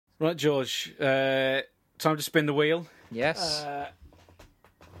Right, George. Time to spin the wheel. Yes.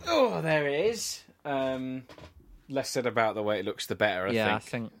 There it is. Less said about the way it looks, the better. I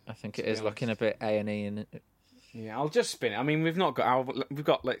think it is looking a bit A&E, and yeah, I'll just spin it. I mean, we've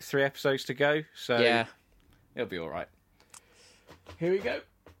got like 3 episodes to go, so yeah, it'll be all right. Here we go.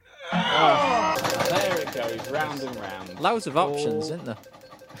 Oh, there it goes, round and round. Loads of options, isn't there?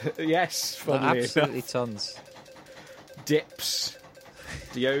 Yes, funnily absolutely enough. tons. Dips,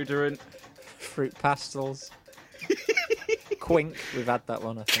 deodorant, fruit pastels. Quink, we've had that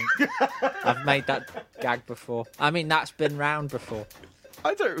one, I think. I've made that gag before. I mean, that's been round before.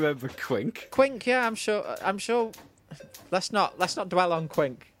 I don't remember Quink. Quink, yeah, I'm sure. Let's not dwell on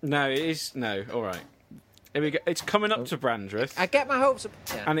Quink. No, it is no. All right, here we go. It's coming up to Brandreth. I get my hopes up,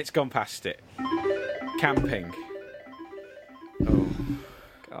 yeah. And it's gone past it. Camping. Oh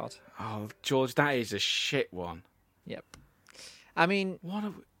God. Oh, George, that is a shit one. Yep. I mean, what?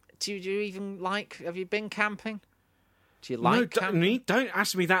 Do you even like? Have you been camping? Do you like camping? Don't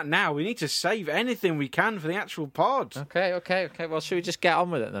ask me that now. We need to save anything we can for the actual pod. Okay. Well, should we just get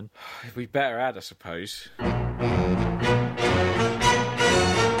on with it then? We better add, I suppose.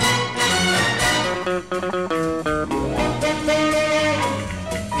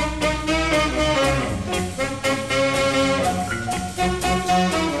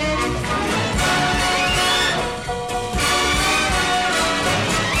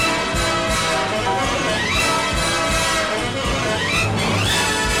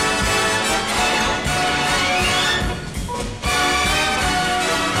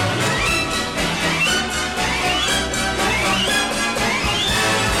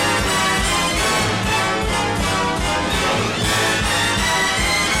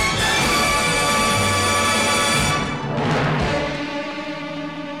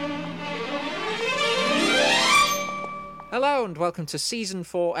 Hello and welcome to Season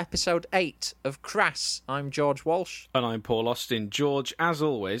 4, Episode 8 of Crass. I'm George Walsh. And I'm Paul Austin. George, as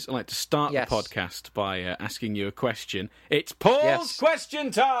always, I'd like to start the podcast by asking you a question. It's Paul's Question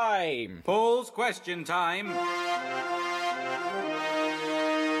Time! Paul's Question Time.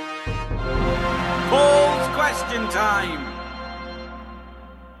 Paul's Question Time.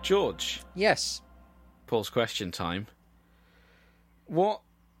 George. Yes. Paul's Question Time. What...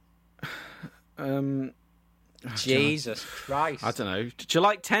 Jesus Christ. I don't know. Do you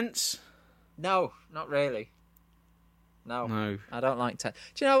like tents? No, not really. No. I don't like tents.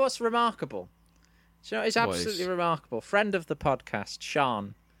 Do you know what's remarkable? Do you know it's absolutely remarkable? Friend of the podcast,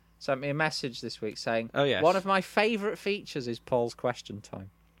 Sean, sent me a message this week saying, "Oh yes, one of my favourite features is Paul's Question Time."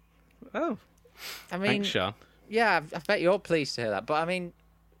 Oh. I mean, thanks, Sean. Yeah, I bet you're pleased to hear that. But I mean,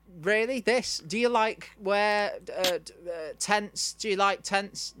 really, this? Do you like wear tents? Do you like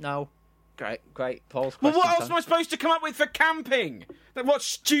tents? No. Great. Paul's question. Well, what else am I supposed to come up with for camping? What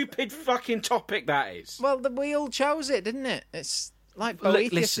stupid fucking topic that is. Well, the wheel chose it, didn't it? It's like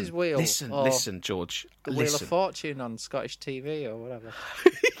Boethius's wheel. Listen, George. The Wheel of Fortune on Scottish TV or whatever.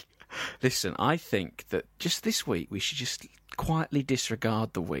 Listen, I think that just this week we should just quietly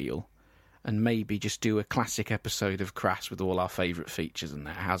disregard the wheel and maybe just do a classic episode of Crass with all our favourite features in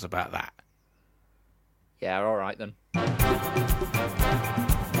there. How's about that? Yeah, all right then.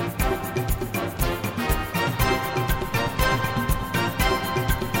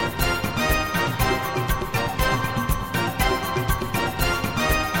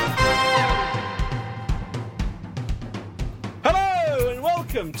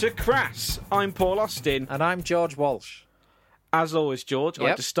 Welcome to Crass. I'm Paul Austin. And I'm George Walsh. As always, George, I'd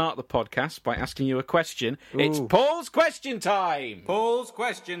like to start the podcast by asking you a question. Ooh. It's Paul's Question Time. Paul's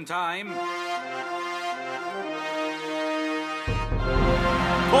Question Time.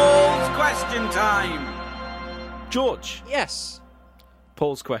 Paul's Question Time. George. Yes.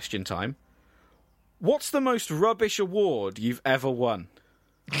 Paul's Question Time. What's the most rubbish award you've ever won?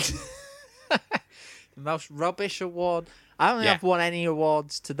 The most rubbish award? I don't have won any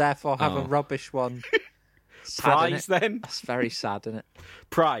awards to therefore have a rubbish one. Prize, then? That's very sad, isn't it?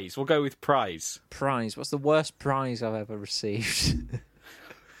 Prize. We'll go with prize. Prize. What's the worst prize I've ever received?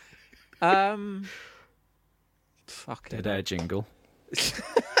 Fucking Dead air jingle.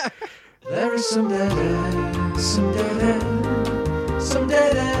 There is some dead air, some dead air, some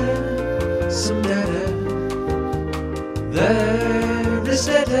dead air, some dead air. There is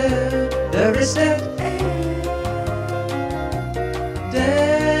dead air, there is dead air.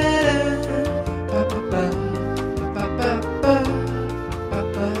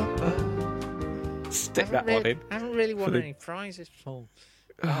 Stick that one in. I haven't really won any prizes, Paul.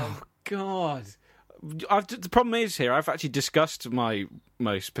 Oh, God. The problem is here, I've actually discussed my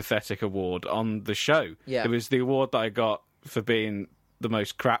most pathetic award on the show. Yeah. It was the award that I got for being the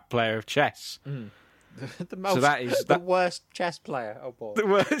most crap player of chess. The most, that is the worst chess player. Oh boy. The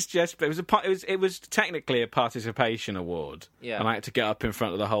worst chess player. It was technically a participation award. Yeah. And I had to get up in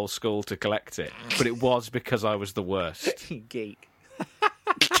front of the whole school to collect it. But it was because I was the worst. Geek.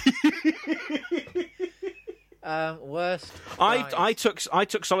 Worst. I took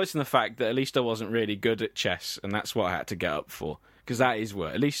solace in the fact that at least I wasn't really good at chess, and that's what I had to get up for. Because that is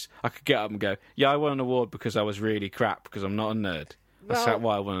worse. At least I could get up and go, yeah, I won an award because I was really crap, because I'm not a nerd. That's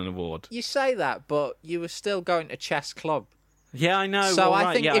why I won an award. You say that, but you were still going to chess club. Yeah, I know. So well,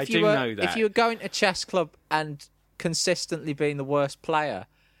 I think I do know that. If you were going to chess club and consistently being the worst player,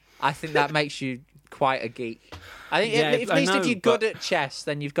 I think that makes you quite a geek. I think at least if you're good at chess,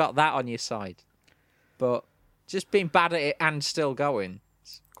 then you've got that on your side. But just being bad at it and still going,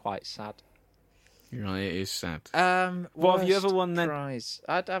 it's quite sad. You're right, it is sad. What have you ever won then? Prize.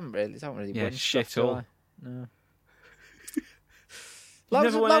 I don't really win shit stuff, all. do I? No.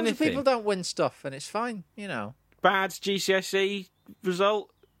 Never won loads of anything? people don't win stuff, and it's fine, you know. Bad GCSE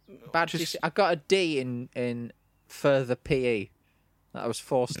result? Bad GCSE. I got a D in further PE that I was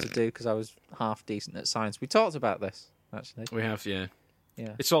forced to do because I was half decent at science. We talked about this, actually. We have, yeah.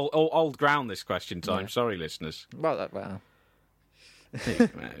 Yeah. It's all old ground, this question time. Yeah. Sorry, listeners. Well, Who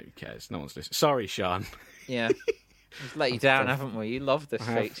cares? No one's listening. Sorry, Sean. yeah. We've let you down, haven't we? You loved this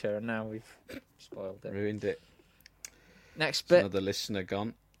feature, and now we've spoiled it. Ruined it. Next bit. Another listener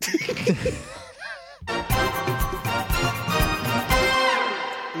gone.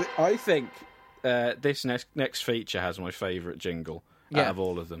 I think this next feature has my favourite jingle out of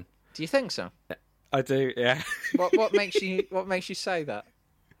all of them. Do you think so? I do, yeah. What makes you say that?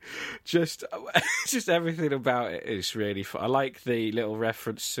 Just everything about it is really fun. I like the little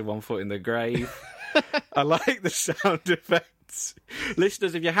reference to One Foot in the Grave. I like the sound effects.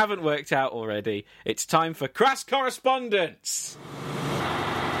 Listeners, if you haven't worked out already, it's time for Crass Correspondence.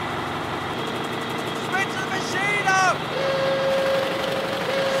 Switch the machine up!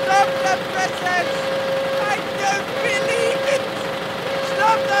 Stop the presses! I don't believe it!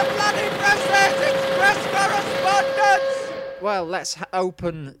 Stop the bloody presses! It's Press Correspondence! Well, let's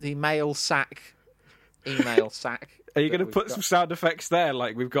open the mail sack. Email sack. Are you going to put some sound effects there,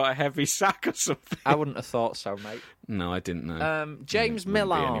 like we've got a heavy sack or something? I wouldn't have thought so, mate. No, I didn't know. James Wouldn't be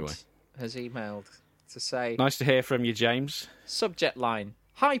Millard anyway. has emailed to say... Nice to hear from you, James. Subject line.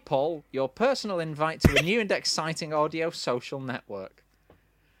 Hi, Paul. Your personal invite to a new and exciting audio social network.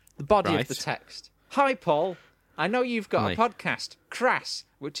 The body of the text. Hi, Paul. I know you've got a podcast, Crass,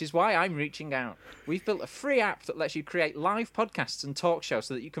 which is why I'm reaching out. We've built a free app that lets you create live podcasts and talk shows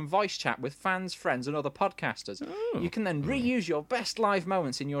so that you can voice chat with fans, friends, and other podcasters. You can then reuse your best live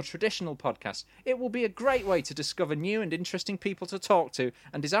moments in your traditional podcast. It will be a great way to discover new and interesting people to talk to,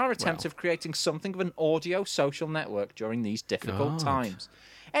 and is our attempt of creating something of an audio social network during these difficult times.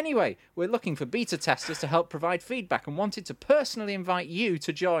 Anyway, we're looking for beta testers to help provide feedback and wanted to personally invite you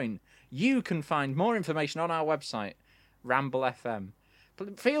to join. You can find more information on our website, Ramble FM.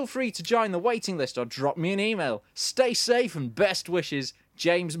 Feel free to join the waiting list or drop me an email. Stay safe and best wishes,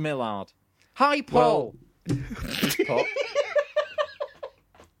 James Millard. Hi, Paul. Paul.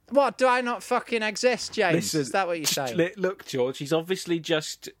 What, do I not fucking exist, James? Listen, is that what you're saying? Look, George, he's obviously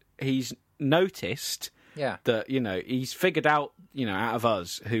he's noticed that, he's figured out, out of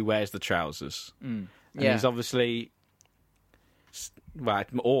us who wears the trousers. And he's obviously, well,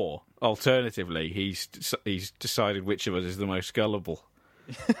 or alternatively, he's decided which of us is the most gullible.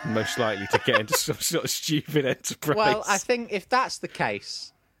 Most likely to get into some sort of stupid enterprise. Well, I think if that's the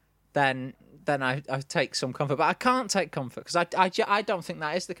case, then I take some comfort. But I can't take comfort because I don't think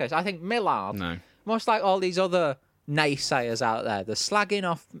that is the case. I think Millard, much like all these other naysayers out there, they're slagging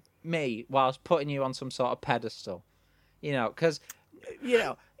off me whilst putting you on some sort of pedestal. Because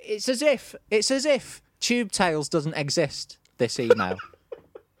it's as if Tube Tales doesn't exist. This email.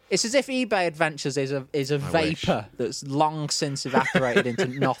 It's as if eBay Adventures is a vapor that's long since evaporated into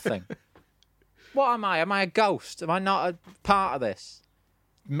nothing. What am I? Am I a ghost? Am I not a part of this?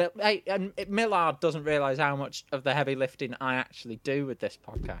 And Millard doesn't realise how much of the heavy lifting I actually do with this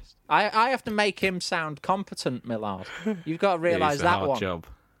podcast. I have to make him sound competent, Millard. You've got to realise that hard one. Job.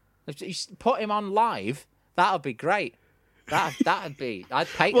 If you put him on live, that would be great. That'd be. I'd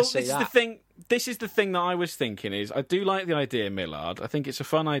pay to see that. This is the thing that I was thinking is I do like the idea, Millard. I think it's a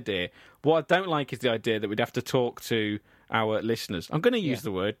fun idea. What I don't like is the idea that we'd have to talk to our listeners. I'm going to use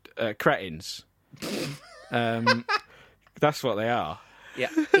the word cretins. That's what they are. Yeah,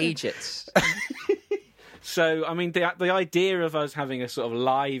 Egypts. So, I mean, the idea of us having a sort of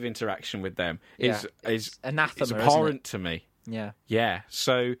live interaction with them is anathema, is abhorrent to me. Yeah. Yeah.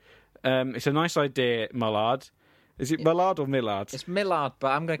 So, it's a nice idea, Millard. Is it Millard or Millard? It's Millard,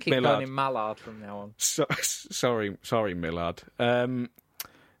 but I'm going to keep going in Mallard from now on. Sorry, Millard.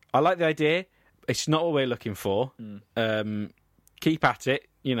 I like the idea. It's not what we're looking for. Keep at it,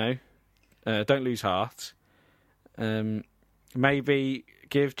 don't lose heart. Maybe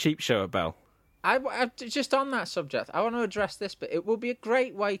give Cheap Show a bell. I just on that subject, I want to address this, but it will be a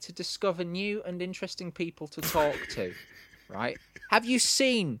great way to discover new and interesting people to talk to, right? Have you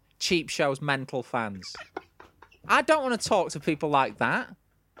seen Cheap Show's mental fans? I don't want to talk to people like that.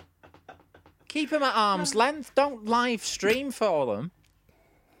 Keep them at arm's length. Don't live stream for them.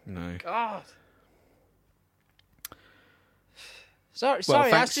 No. God. Sorry,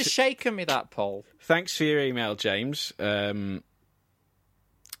 that's just shaking me, that, Paul. Thanks for your email, James.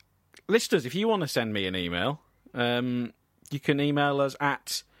 Listeners, if you want to send me an email, you can email us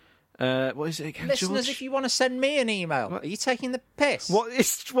at... what is it again, Listeners, George? if you want to send me an email, Are you taking the piss? What?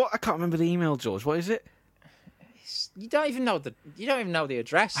 I can't remember the email, George. What is it? You don't even know the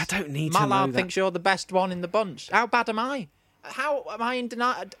address. I don't need to know Mallard that. thinks you're the best one in the bunch. How bad am I? How am I in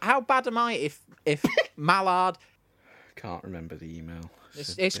denial? How bad am I if Mallard... Can't remember the email.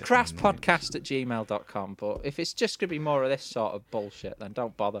 It's crasspodcast@gmail.com, but if it's just going to be more of this sort of bullshit, then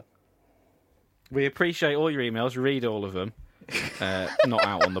don't bother. We appreciate all your emails. Read all of them. Not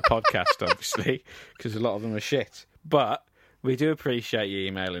out on the podcast, obviously, because a lot of them are shit. But we do appreciate you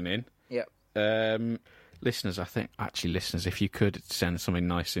emailing in. Yep. Listeners, if you could send something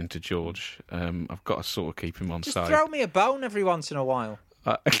nice in to George, I've got to sort of keep him on Just side. throw me a bone every once in a while.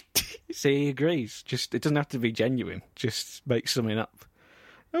 See, he agrees. Just it doesn't have to be genuine. Just make something up.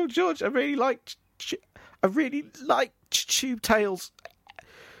 Oh, George, I really like Tube Tales.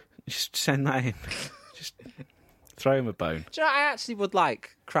 Just send that in. Just throw him a bone. Do you know, I actually would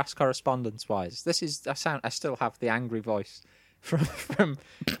like crass correspondence-wise. I still have the angry voice from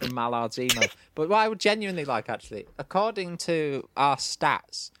Mallard's email. But what I would genuinely like, actually, according to our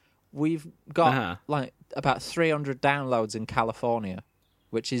stats, we've got like about 300 downloads in California,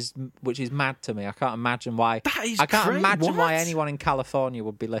 which is mad to me. I can't imagine why. I can't imagine why anyone in California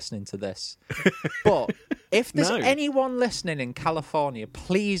would be listening to this. But if there's anyone listening in California,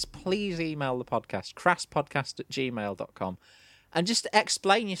 please email the podcast, crasspodcast@gmail.com, and just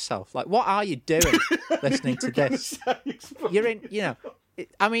explain yourself. Like, what are you doing listening to this? You're in,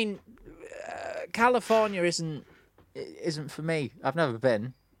 I mean, California isn't for me. I've never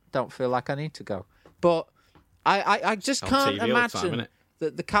been. Don't feel like I need to go. But I just can't imagine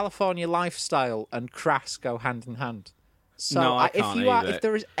that the California lifestyle and crass go hand in hand. So if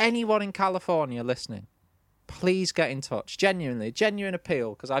there is anyone in California listening, please get in touch. Genuine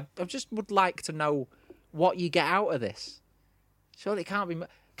appeal, because I just would like to know what you get out of this. Surely it can't be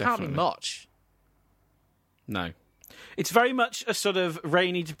much. No. It's very much a sort of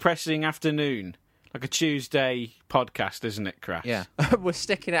rainy, depressing afternoon. Like a Tuesday podcast, isn't it, Crass? Yeah. We're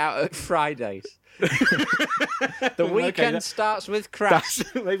sticking it out at Fridays. The weekend starts with Crass.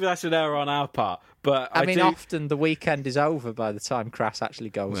 Maybe that's an error on our part. But I mean, often the weekend is over by the time Crass actually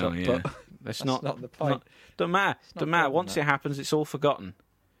goes up. Yeah. But that's not the point. Don't matter. Once it happens, it's all forgotten.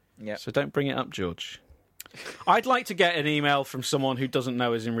 Yeah. So don't bring it up, George. I'd like to get an email from someone who doesn't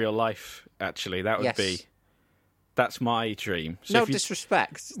know us in real life, actually. That would be... That's my dream. So no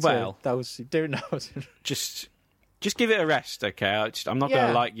disrespect to those who do know us. Just give it a rest, okay? I'm not going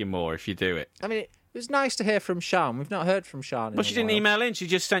to like you more if you do it. I mean, it was nice to hear from Sian. We've not heard from Sian in Well, she didn't email in. She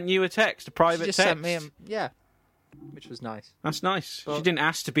just sent you a text, a private text. She just sent me which was nice. That's nice. But she didn't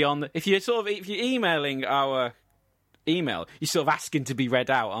ask to be on the... If you're emailing our email, you're sort of asking to be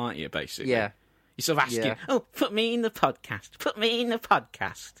read out, aren't you, basically? Yeah. You're sort of asking, put me in the podcast. Put me in the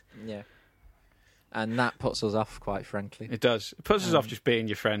podcast. Yeah. And that puts us off, quite frankly. It does. It puts us off just being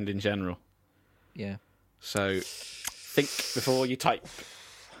your friend in general. Yeah. So, think before you type.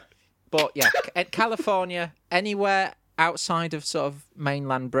 But, yeah, California, anywhere outside of sort of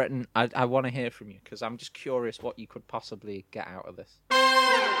mainland Britain, I want to hear from you, because I'm just curious what you could possibly get out of this.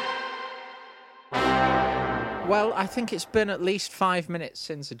 Well, I think it's been at least 5 minutes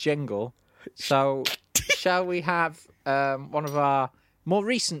since a jingle. So, shall we have one of our more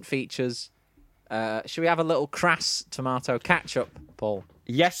recent features... should we have a little crass tomato catch-up, Paul?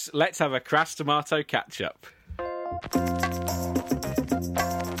 Yes, let's have a crass tomato catch-up.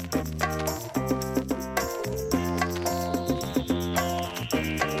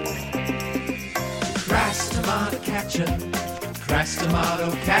 Crass tomato catch-up. Crass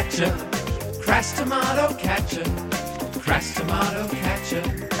tomato catch-up. Crass tomato catch-up. Crass tomato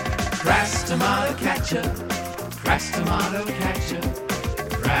catch-up. Crass tomato catch-up. Crass tomato catch-up.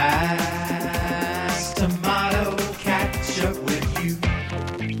 Crass tomato catch-up with you.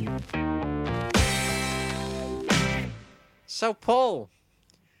 So, Paul,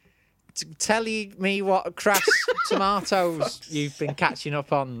 tell me what crass tomatoes you've been catching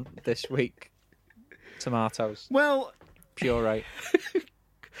up on this week. Tomatoes. Well, puree.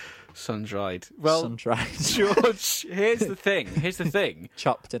 Sun-dried. Well, sun-dried. George, here's the thing.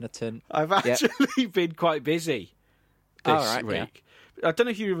 Chopped in a tin. I've actually been quite busy this week. Yeah. I don't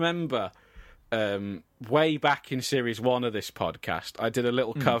know if you remember, way back in Series 1 of this podcast, I did a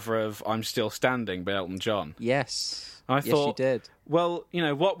little cover of I'm Still Standing by Elton John. Yes. I thought, you did. Well,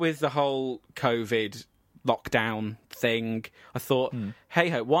 what with the whole COVID lockdown thing, I thought,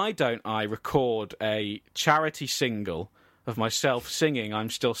 hey-ho, why don't I record a charity single of myself singing I'm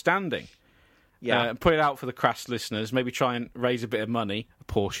Still Standing? Yeah. Put it out for the crass listeners, maybe try and raise a bit of money, a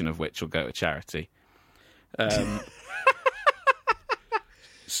portion of which will go to charity.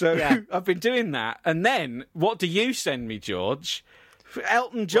 So I've been doing that. And then, what do you send me, George?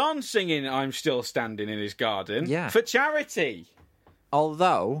 Elton John singing I'm Still Standing in his garden for charity.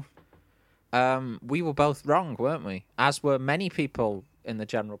 Although, we were both wrong, weren't we? As were many people in the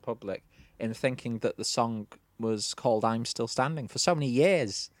general public in thinking that the song was called I'm Still Standing. For so many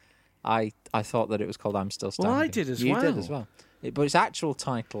years, I thought that it was called I'm Still Standing. Well, I did as well. You did as well. But its actual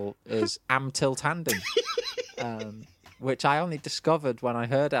title is Am Till Tanding, which I only discovered when I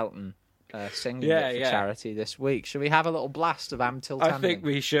heard Elton singing it for charity this week. Should we have a little blast of Am Till Tanding? I think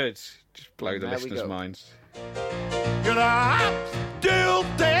we should. Just blow the listeners' minds. I'm still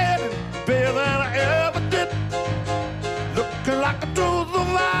standing, better than I ever did. Looking like a true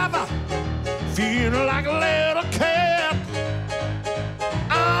survivor, feeling like a little kid.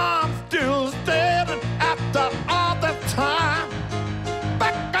 I'm still standing after all that time,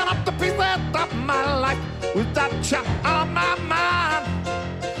 backing up the pieces of my life with that chap on my mind.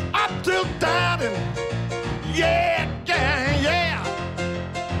 I'm still standing, yeah.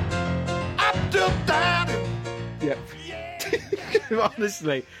 I'm still standing. Yeah.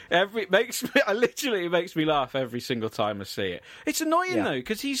 Honestly, it makes me laugh every single time I see it. It's annoying though,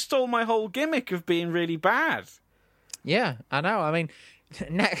 because he stole my whole gimmick of being really bad. Yeah, I know. I mean,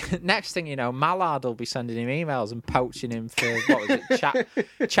 next thing you know, Mallard will be sending him emails and poaching him for what was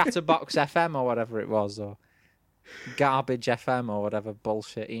it, Chatterbox FM or whatever it was, or Garbage FM or whatever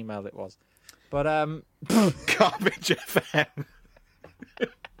bullshit email it was. But Garbage FM.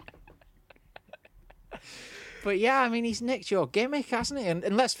 But yeah, I mean, he's nicked your gimmick, hasn't he?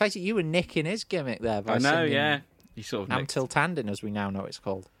 And let's face it, you were nicking his gimmick there. By He sort of Am Till Tanding, as we now know it's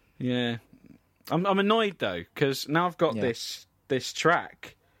called. Yeah. I'm annoyed though, because now I've got this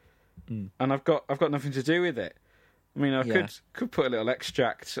track, and I've got nothing to do with it. I mean, I could put a little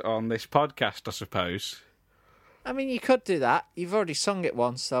extract on this podcast, I suppose. I mean, you could do that. You've already sung it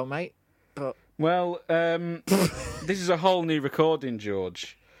once, though, mate. But this is a whole new recording,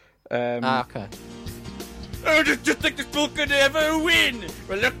 George. Okay. I just think this fool could ever win.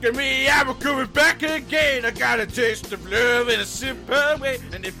 Well, look at me, I'm coming back again. I got a taste of love in a simple way.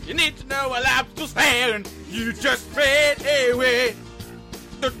 And if you need to know, well, I'm still standing. You just fade away.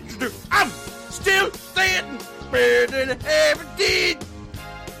 I'm still standing better than I ever did.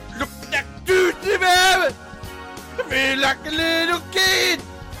 Look like to the baby. I feel like a little kid.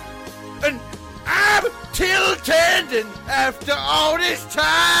 And I'm still tending after all this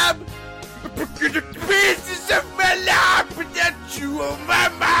time. The pieces of my life without you on my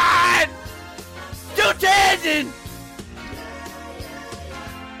mind. Still tending.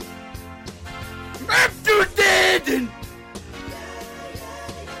 I'm still tending.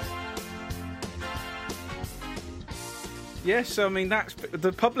 Yes, I mean,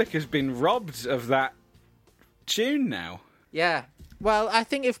 the public has been robbed of that tune now. Yeah. Well, I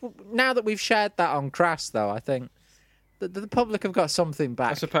think now that we've shared that on Crass, though, I think the public have got something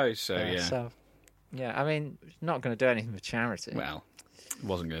back. I suppose so, yeah. So, yeah, I mean, not going to do anything for charity. Well,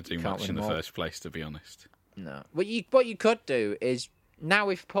 wasn't going to do much in the first place, to be honest. No. What you could do is, now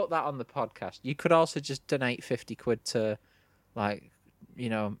we've put that on the podcast, you could also just donate 50 quid to, like,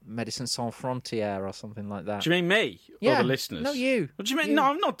 Médecins Sans Frontières or something like that. Do you mean me? Yeah. Or the listeners? No, you. What do you mean? No,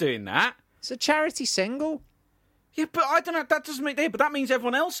 I'm not doing that. It's a charity single. Yeah, but I don't know. That doesn't mean but that means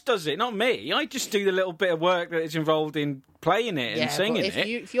everyone else does it, not me. I just do the little bit of work that is involved in playing it and singing it.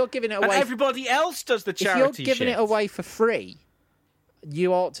 If you're giving it away, and everybody else does the charity shit. If you're giving it away for free,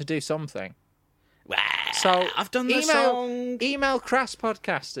 you ought to do something. Well, so I've done the song. Email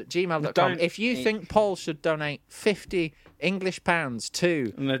crasspodcast@gmail.com if you think Paul should donate 50 English pounds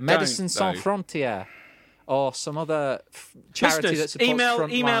to Médecins Sans Frontières. Or some other charity that's supposed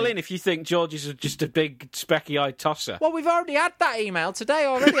to email in if you think George is just a big specky-eyed tosser. Well, we've already had that email today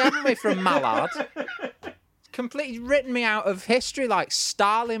already, haven't we, from Mallard? Completely written me out of history like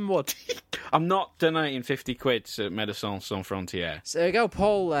Stalin would. I'm not donating 50 quid to Médecins Sans Frontières. So there you go,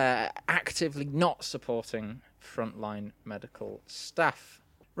 Paul, actively not supporting frontline medical staff.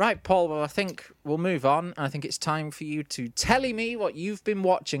 Right, Paul, well, I think we'll move on. I think it's time for you to tell me what you've been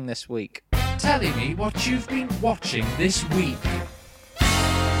watching this week. Telling me what you've been watching this week.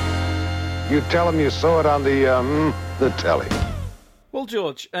 You tell him you saw it on the telly. Well,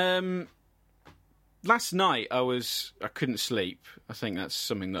 George, last night I couldn't sleep. I think that's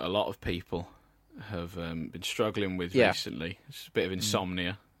something that a lot of people have been struggling with recently. It's a bit of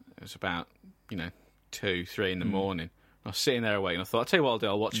insomnia. It was about 2, 3 in the morning. I was sitting there awake, and I thought, I'll tell you what I'll do.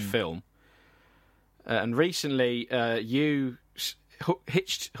 I'll watch a film. And recently, you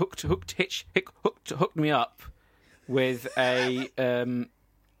hooked me up with a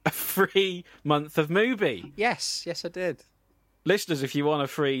free month of Mubi. Yes, I did. Listeners, if you want a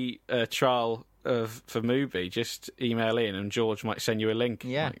free trial for Mubi, just email in, and George might send you a link.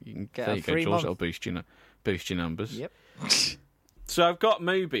 Yeah, you can, get there a you free go, George. month. That'll boost your numbers. Yep. So I've got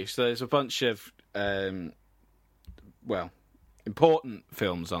Mubi. So there's a bunch of important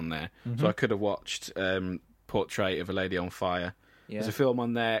films on there. So I could have watched Portrait of a Lady on Fire. Yeah. There's a film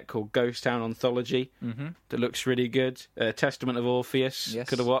on there called Ghost Town Anthology that looks really good. Testament of Orpheus,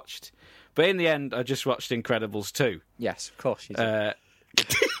 could have watched. But in the end, I just watched Incredibles 2. Yes, of course you did.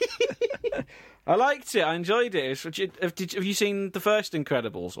 I liked it. I enjoyed it. Have you seen the first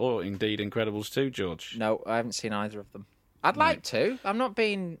Incredibles, or indeed Incredibles 2, George? No, I haven't seen either of them. I'd like to. I'm not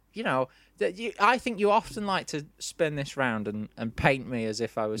being, I think you often like to spin this round and paint me as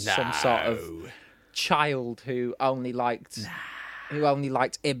if I was some sort of child who only liked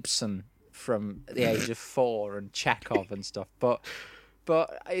Ibsen from the age of 4 and Chekhov and stuff. But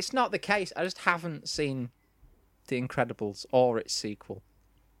it's not the case. I just haven't seen The Incredibles or its sequel.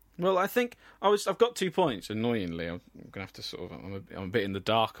 Well, I think I've got 2 points. Annoyingly, I'm gonna have to I'm a bit in the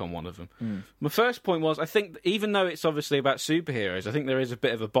dark on one of them. My first point was, I think even though it's obviously about superheroes, I think there is a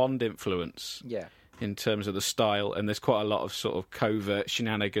bit of a Bond influence. Yeah. In terms of the style, and there's quite a lot of sort of covert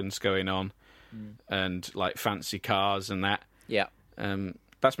shenanigans going on, and like fancy cars and that. Yeah.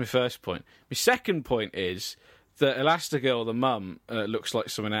 That's my first point. My second point is that Elastigirl, the mum, looks like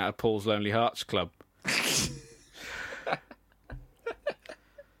someone out of Paul's Lonely Hearts Club.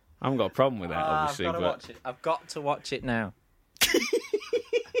 I haven't got a problem with that, obviously. I've got to watch it now.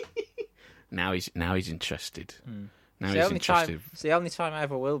 Now he's interested. Now it's he's interested. It's the only time I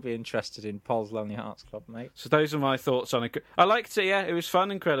ever will be interested in Paul's Lonely Hearts Club, mate. So those are my thoughts on it. I liked it, yeah. It was fun,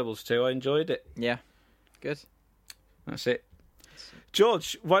 Incredibles 2. I enjoyed it. Yeah. Good. That's it.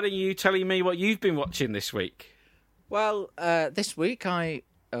 George, why don't you tell me what you've been watching this week? Well, this week I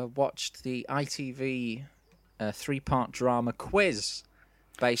watched the ITV 3-part drama Quiz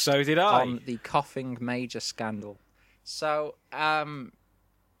based on the coughing major scandal. So, so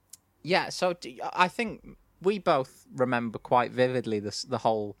I think we both remember quite vividly the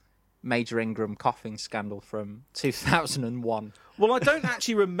whole Major Ingram coughing scandal from 2001. Well, I don't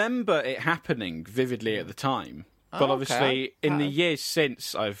actually remember it happening vividly at the time. But obviously, in the years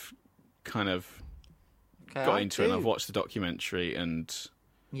since, I've kind of got into it, and I've watched the documentary and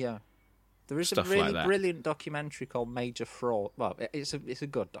there is a really brilliant documentary called Major Fraud. Well, it's a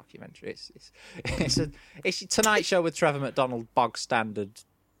good documentary. It's a Tonight Show with Trevor McDonald bog standard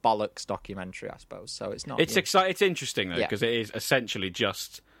bollocks documentary, I suppose. So it's not. It's exciting. It's interesting though, because it is essentially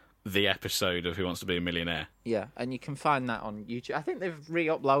just the episode of Who Wants to Be a Millionaire. Yeah, and you can find that on YouTube. I think they've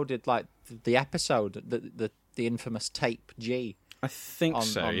re-uploaded like the episode, the infamous tape G. I think on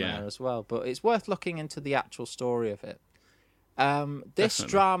there as well. But it's worth looking into the actual story of it. This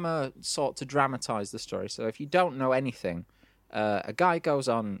drama sought to dramatise the story. So if you don't know anything, a guy goes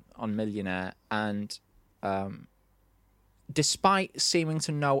on Millionaire and despite seeming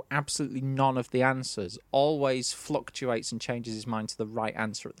to know absolutely none of the answers, always fluctuates and changes his mind to the right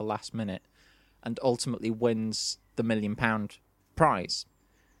answer at the last minute and ultimately wins the £1 million prize.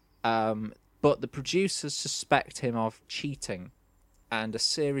 But the producers suspect him of cheating, and a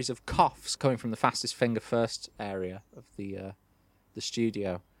series of coughs coming from the fastest finger first area of the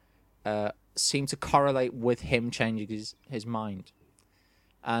studio seem to correlate with him changing his mind.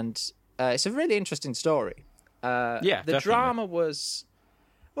 And it's a really interesting story. The drama was...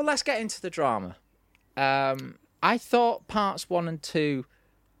 Well, let's get into the drama. I thought parts 1 and 2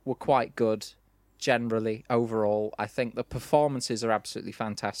 were quite good, generally, overall. I think the performances are absolutely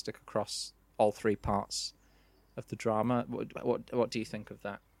fantastic across all 3 parts of the drama. What do you think of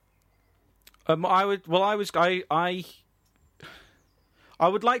that? I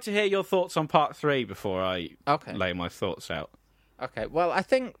would like to hear your thoughts on part 3 before I lay my thoughts out. Okay, well, I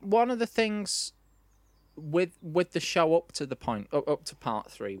think one of the things with the show up to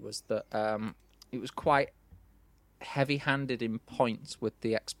part 3 was that it was quite heavy-handed in points with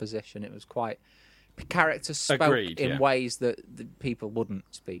the exposition. It was quite characters spoke in ways that the people wouldn't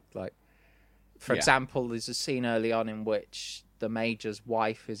speak. Like, for example, there's a scene early on in which the Major's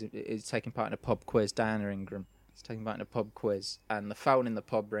wife is taking part in a pub quiz. Diana Ingram is taking part in a pub quiz, and the phone in the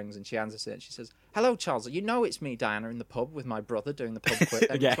pub rings, and she answers it, and she says, "Hello, Charles. You know it's me, Diana, in the pub with my brother doing the pub quiz."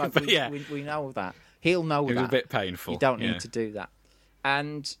 And we know that. He'll know that. It was a bit painful. You don't need to do that.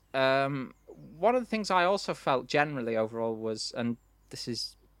 And one of the things I also felt generally overall was, and this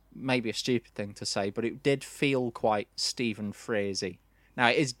is maybe a stupid thing to say, but it did feel quite Stephen Frears-y. Now,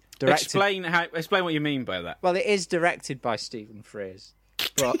 it is directed... Explain what you mean by that. Well, it is directed by Stephen Frears.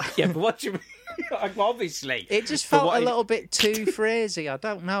 But... yeah, but what do you mean? Obviously. It just felt a little bit too Frears-y. I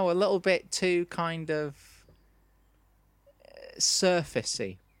don't know, a little bit too kind of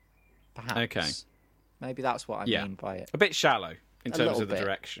surfacey, perhaps. Okay. Maybe that's what I mean by it. A bit shallow in terms of the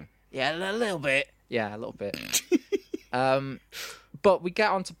direction. Yeah, a little bit. Yeah, a little bit. But we get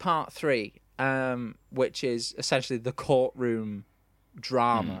on to part 3, which is essentially the courtroom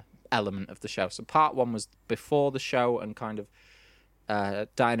drama element of the show. So part 1 was before the show and kind of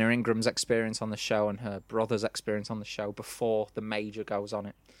Diana Ingram's experience on the show and her brother's experience on the show before the Major goes on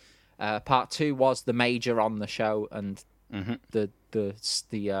it. Part 2 was the Major on the show and the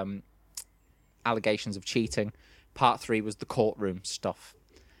allegations of cheating. Part 3 was the courtroom stuff.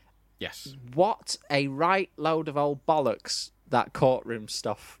 Yes. What a right load of old bollocks that courtroom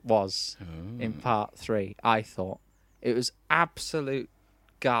stuff was in part 3, I thought. It was absolute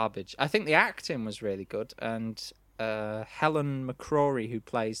garbage. I think the acting was really good, and Helen McCrory, who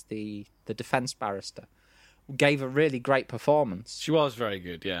plays the defence barrister, gave a really great performance. She was very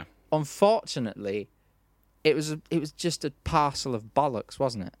good, yeah. Unfortunately, it was just a parcel of bollocks,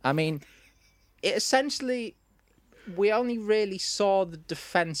 wasn't it? I mean, it essentially... We only really saw the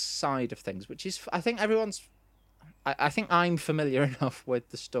defence side of things, which is, I think I think I'm familiar enough with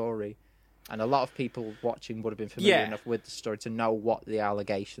the story, and a lot of people watching would have been familiar enough with the story to know what the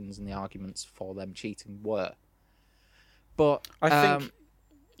allegations and the arguments for them cheating were. But I think,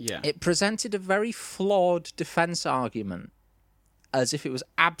 it presented a very flawed defence argument as if it was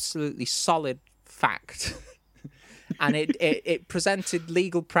absolutely solid fact. And it presented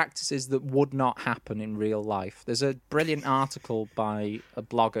legal practices that would not happen in real life. There's a brilliant article by a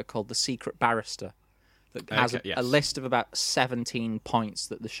blogger called The Secret Barrister that has a list of about 17 points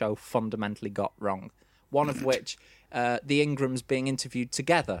that the show fundamentally got wrong. One of which, the Ingrams being interviewed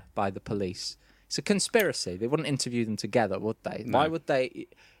together by the police. It's a conspiracy. They wouldn't interview them together, would they? No. Why would they?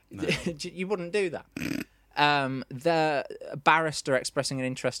 No. You wouldn't do that. The barrister expressing an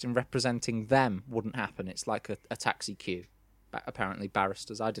interest in representing them wouldn't happen. It's like a taxi queue. Apparently,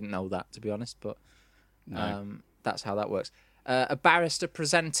 barristers. I didn't know that, to be honest, but that's how that works. A barrister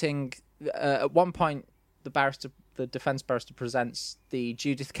presenting at one point, the defence barrister presents the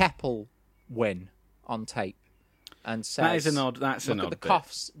Judith Keppel win on tape, and says, "That's an odd bit.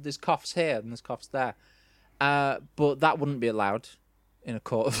 Coughs. There's coughs here and there's coughs there," but that wouldn't be allowed in a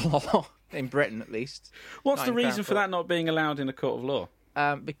court of law. In Britain, at least. What's the reason for that not being allowed in a court of law?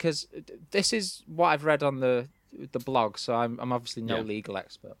 Because this is what I've read on the blog, so I'm obviously no legal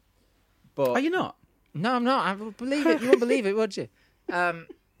expert. But are you not? No, I'm not. I would believe it. You wouldn't believe it, would you?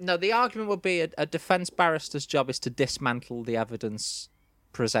 No, the argument would be a defence barrister's job is to dismantle the evidence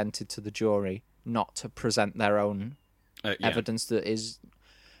presented to the jury, not to present their own evidence that is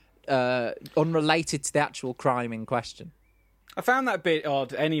unrelated to the actual crime in question. I found that a bit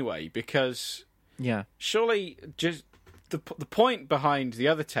odd anyway, because surely just the point behind the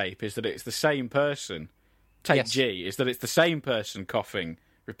other tape is that it's the same person. Tape G is that it's the same person coughing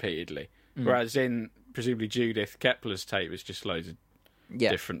repeatedly, whereas in presumably Judith Kepler's tape, it's just loads of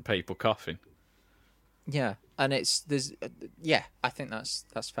different people coughing. Yeah, and I think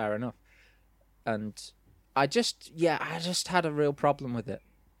that's fair enough. And I just had a real problem with it.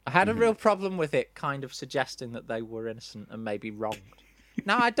 I had a real problem with it kind of suggesting that they were innocent and maybe wronged.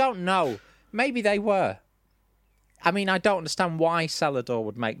 Now, I don't know. Maybe they were. I mean, I don't understand why Celador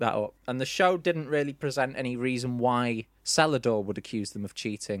would make that up. And the show didn't really present any reason why Celador would accuse them of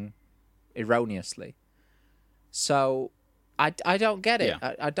cheating erroneously. So, I don't get it.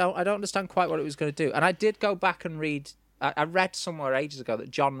 Yeah. I don't understand quite what it was going to do. And I did go back and read... I read somewhere ages ago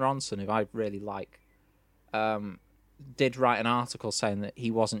that John Ronson, who I really like... did write an article saying that he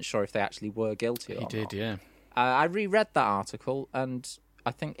wasn't sure if they actually were guilty or not. He did, yeah. I reread that article, and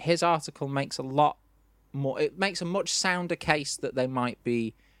I think his article makes a lot more... It makes a much sounder case that they might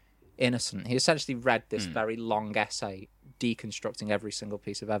be innocent. He essentially read this very long essay deconstructing every single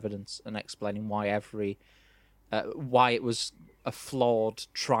piece of evidence and explaining why it was a flawed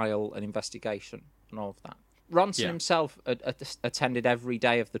trial and investigation and all of that. Ronson himself attended every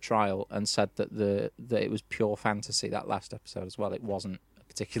day of the trial and said that it was pure fantasy, that last episode as well. It wasn't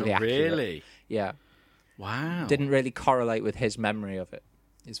particularly accurate. Really? Yeah. Wow. Didn't really correlate with his memory of it,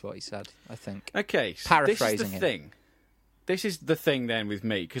 is what he said, I think. Okay, so paraphrasing this is the thing. This is the thing then with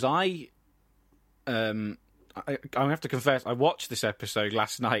me, because I have to confess, I watched this episode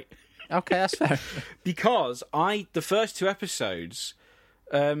last night. Okay, that's fair. Because the first 2 episodes,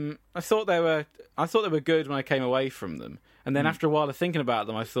 I thought they were good when I came away from them, and then after a while of thinking about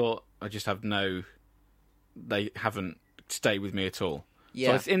them, I thought they haven't stayed with me at all.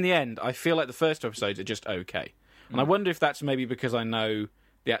 Yeah. So in the end, I feel like the first 2 episodes are just okay, and I wonder if that's maybe because I know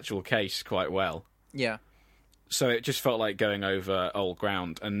the actual case quite well. Yeah. So it just felt like going over old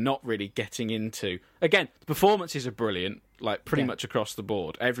ground and not really getting into... Again, the performances are brilliant, like pretty much across the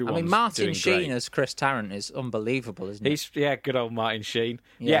board. Everyone's Martin doing Sheen great. as Chris Tarrant is unbelievable, isn't he? Good old Martin Sheen.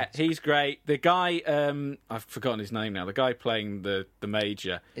 Yeah. Yeah, he's great. The guy, I've forgotten his name now. The guy playing the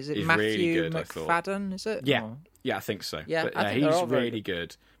major is it is Matthew really good, I thought. McFadden, is it? Yeah. Or... Yeah, I think so. Yeah, but, I think they're he's all very really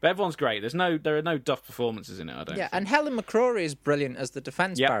good. But everyone's great. There are no duff performances in it, I don't think. and Helen McCrory is brilliant as the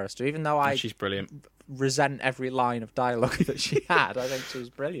defence barrister, even though she's brilliant. resent every line of dialogue that she had. I think she was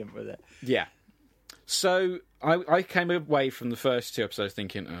brilliant with it. Yeah. So I came away from the first 2 episodes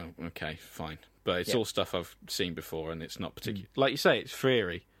thinking, oh, okay, fine. But it's all stuff I've seen before, and it's not particularly... Like you say, it's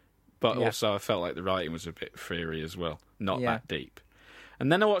freery. But also I felt like the writing was a bit freery as well. Not that deep.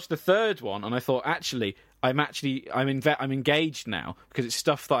 And then I watched the third one, and I thought, actually, I'm engaged now, because it's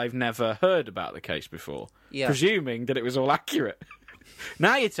stuff that I've never heard about the case before, presuming that it was all accurate.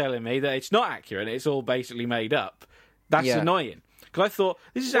 Now you're telling me that it's not accurate, it's all basically made up. That's annoying. Because I thought,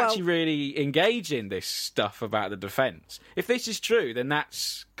 this is actually really engaging, this stuff about the defence. If this is true, then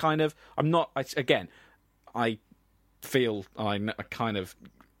that's kind of... I feel I'm kind of...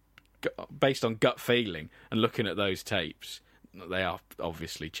 Based on gut feeling and looking at those tapes, they are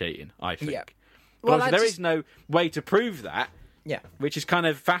obviously cheating, I think. Yeah. But well, there is no way to prove that, which is kind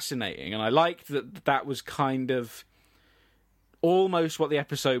of fascinating. And I liked that was kind of almost what the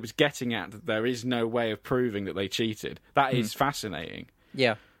episode was getting at, that there is no way of proving that they cheated. That is fascinating.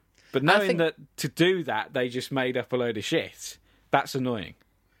 Yeah. But knowing that to do that, they just made up a load of shit, that's annoying.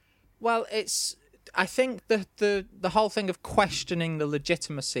 Well, I think the whole thing of questioning the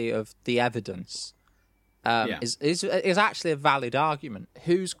legitimacy of the evidence is actually a valid argument.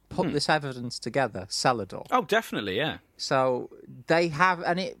 Who's put this evidence together? Celador. Oh, definitely, yeah. So they have,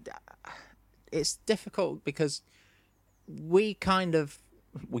 and it's difficult because we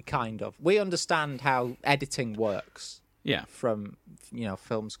understand how editing works. Yeah. From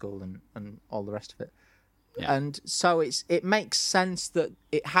film school and all the rest of it. Yeah. And so it makes sense that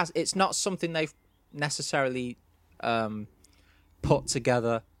it's not something they've necessarily put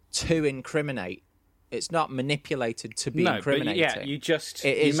together to incriminate. It's not manipulated to be incriminating. But you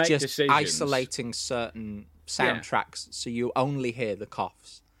is make just decisions. Isolating certain soundtracks so you only hear the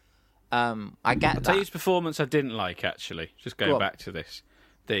coughs. I get I'll tell you his performance I didn't like, actually. Just going back to this.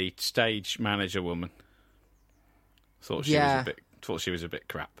 The stage manager woman. Thought she was a bit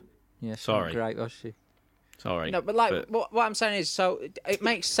crap. Yeah, she sorry. wasn't great, was she? Sorry. No, but what I'm saying is, so it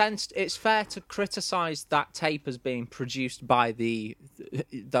makes sense. It's fair to criticise that tape as being produced by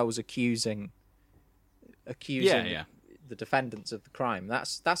those accusing the defendants of the crime.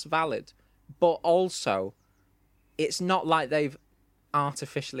 That's valid, but also, it's not like they've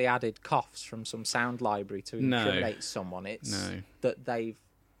artificially added coughs from some sound library to incriminate someone. It's that they've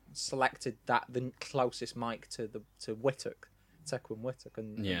selected the closest mic to Tequin Whittock,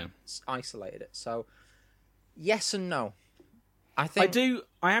 and isolated it. So, yes and no. I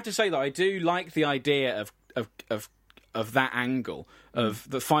have to say that I do like the idea of that angle of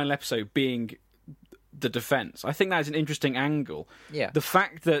the final episode being the defence. I think that's an interesting angle. Yeah. The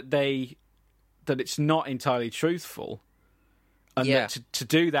fact that it's not entirely truthful, and that to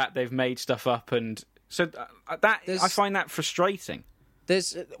do that they've made stuff up, and so I find that frustrating.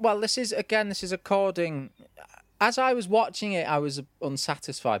 This is according. As I was watching it, I was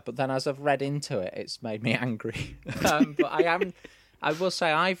unsatisfied, but then as I've read into it, it's made me angry. But I will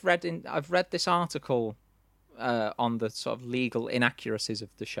say I've read this article on the sort of legal inaccuracies of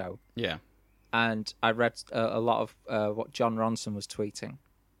the show. Yeah. And I read a lot of what John Ronson was tweeting,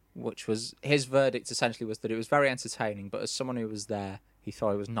 which was his verdict essentially was that it was very entertaining, but as someone who was there, he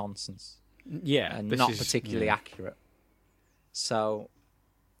thought it was nonsense. Yeah. And not particularly accurate. So,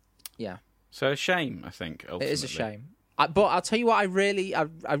 yeah. So a shame, I think, ultimately. It is a shame. But I'll tell you what I really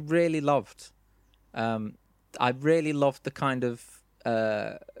loved. I really loved the kind of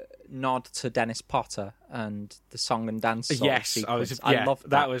nod to Dennis Potter and the song and dance sort of sequence. I loved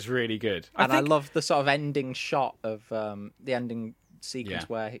that was really good. I loved the sort of ending shot of the ending sequence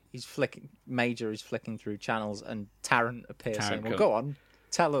where Major is flicking through channels and Tarrant appears saying, well, go on,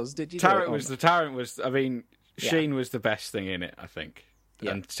 tell us, did you Tarrant was I mean, Sheen was the best thing in it, I think.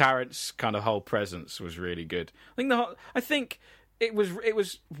 Yeah. And Tarrant's kind of whole presence was really good. I think it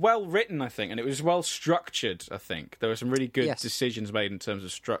was well written, I think, and it was well structured, I think. There were some really good decisions made in terms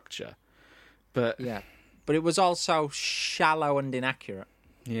of structure. But it was also shallow and inaccurate.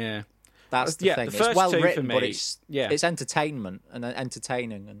 Yeah. That's the thing. It's well written, but it's entertainment and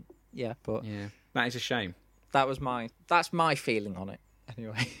entertaining, and that is a shame. That's my feeling on it.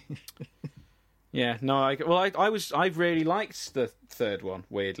 Anyway. Yeah, no, I really liked the third one,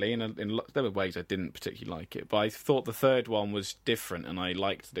 weirdly, and there were ways I didn't particularly like it, but I thought the third one was different, and I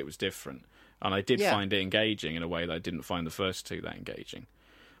liked that it was different, and I did find it engaging in a way that I didn't find the first two that engaging.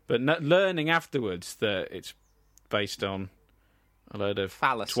 But learning afterwards that it's based on a load of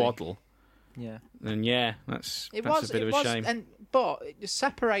fallacy. Twaddle, then that's a bit of a shame. But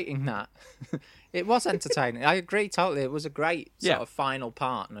separating that, it was entertaining. I agree totally. It was a great sort of final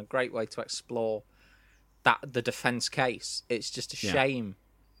part and a great way to explore the defence case. It's just a shame.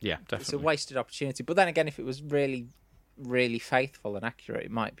 Yeah, definitely. It's a wasted opportunity. But then again, if it was really, really faithful and accurate,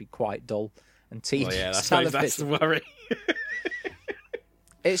 it might be quite dull and tedious. Well, that's the worry.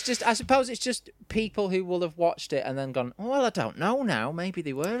 It's just, I suppose it's just people who will have watched it and then gone, oh, well, I don't know now. Maybe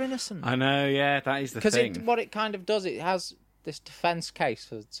they were innocent. I know, that is the thing. Because what it kind of does, it has this defence case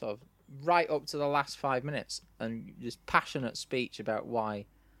for sort of right up to the last 5 minutes and this passionate speech about why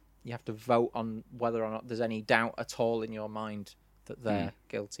you have to vote on whether or not there's any doubt at all in your mind that they're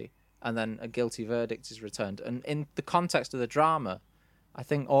guilty. And then a guilty verdict is returned. And in the context of the drama, I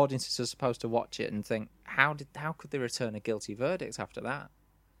think audiences are supposed to watch it and think, how could they return a guilty verdict after that?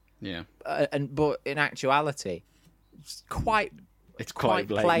 Yeah. But in actuality, it's quite blatant.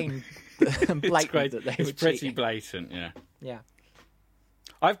 plain and blatant that they were It's pretty cheating. blatant, yeah. Yeah.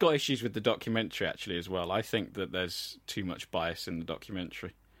 I've got issues with the documentary, actually, as well. I think that there's too much bias in the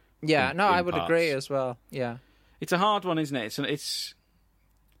documentary. Yeah, I would agree as well, yeah. It's a hard one, isn't it? It's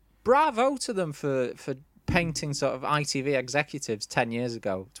bravo to them for painting sort of ITV executives 10 years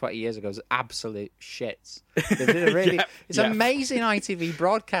ago, 20 years ago as absolute shits. They did a really... It's amazing ITV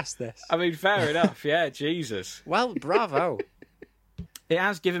broadcast this. I mean, fair enough, Jesus. Well, bravo. It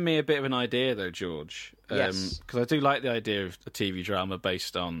has given me a bit of an idea, though, George. Yes. Because I do like the idea of a TV drama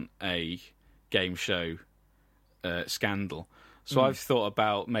based on a game show scandal. So I've thought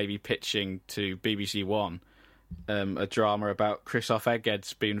about maybe pitching to BBC One a drama about Christoph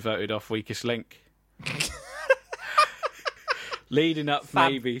Eggheads being voted off Weakest Link. Leading up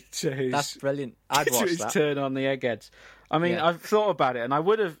maybe to his... That's brilliant. I'd watch his turn on the Eggheads. I mean, I've thought about it, and I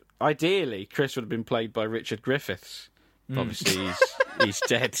would have... Ideally, Chris would have been played by Richard Griffiths. Obviously, he's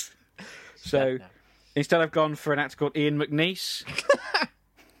dead. So instead, I've gone for an actor called Ian McNeice.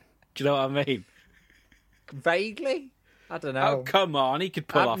 Do you know what I mean? Vaguely? I don't know. Oh, come on. He could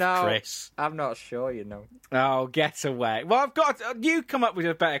pull off Chris. I'm not sure, Oh, get away. Well, you come up with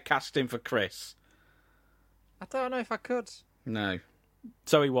a better casting for Chris. I don't know if I could. No.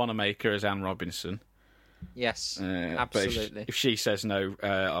 Zoe Wanamaker as Anne Robinson. Yes, absolutely. If she says no,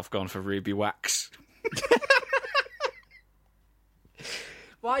 I've gone for Ruby Wax.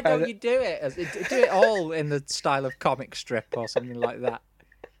 Why don't you do it? Do it all in the style of comic strip or something like that.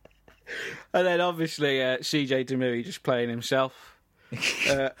 And then obviously CJ Demiri just playing himself.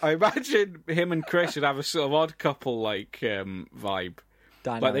 I imagine him and Chris would have a sort of odd couple vibe.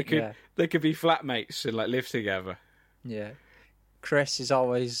 Dynamic, like they could be flatmates and live together. Yeah. Chris is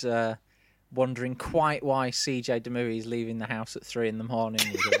always wondering quite why CJ Demiri is leaving the house at 3 a.m.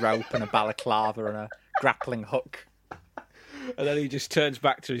 with a rope and a balaclava and a grappling hook. And then he just turns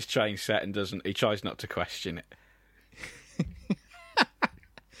back to his train set and he tries not to question it.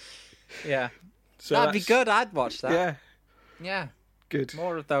 Yeah. So that'd be good. I'd watch that. Yeah. Yeah. Good.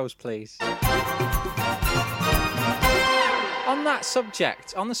 More of those, please. On that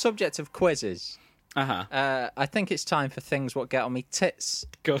subject, on the subject of quizzes, I think it's time for things what get on me tits.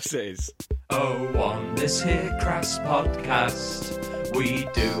 Of course it is. Oh, on this here Crass podcast, we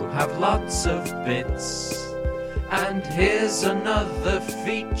do have lots of bits. And here's another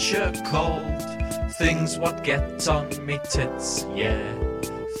feature called Things What Get On Me Tits. Yeah,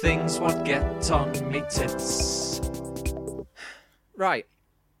 things what get on me tits. Right,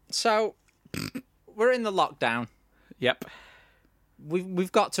 so we're in the lockdown. Yep.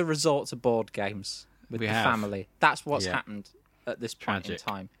 We've got to resort to board games with the family. That's what's happened at this point in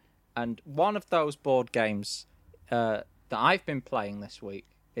time. And one of those board games that I've been playing this week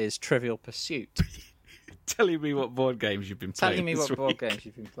is Trivial Pursuit. Telling me what board games you've been playing this week. Board games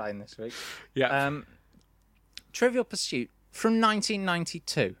you've been playing this week. Yeah. Trivial Pursuit from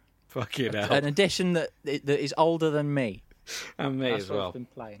 1992. Fucking hell. An edition that is older than me. And me That's as what well. I've been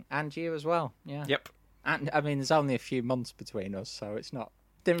playing. And you as well, yeah. Yep. And I mean, there's only a few months between us, so it's not...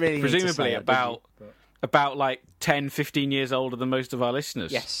 Didn't really Presumably need to say about like 10, 15 years older than most of our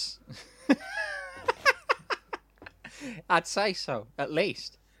listeners. Yes. I'd say so, at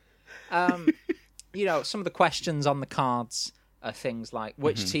least. You know, some of the questions on the cards are things like,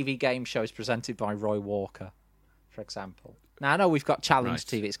 which TV game show is presented by Roy Walker, for example. Now, I know we've got Challenge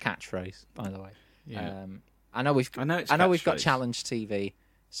TV. It's catchphrase, by the way. Yeah. I know we've got catchphrase. Challenge TV,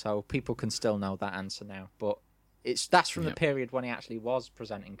 so people can still know that answer now. But that's from the period when he actually was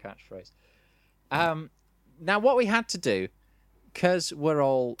presenting catchphrase. Now, what we had to do, because we're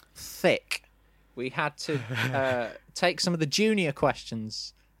all thick, we had to take some of the junior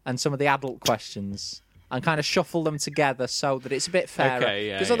questions and some of the adult questions and kind of shuffle them together so that it's a bit fairer.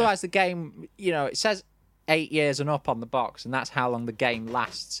 Because otherwise the game, you know, it says 8 years and up on the box, and that's how long the game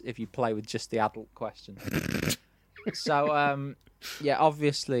lasts if you play with just the adult questions. So, yeah,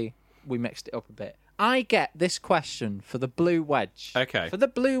 obviously we mixed it up a bit. I get this question for the blue wedge. Okay. For the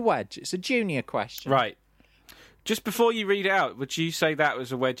blue wedge. It's a junior question. Right. Just before you read it out, would you say that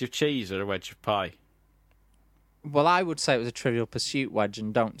was a wedge of cheese or a wedge of pie? Well, I would say it was a Trivial Pursuit wedge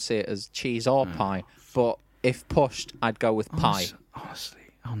and don't see it as cheese or pie. But if pushed, I'd go with pie.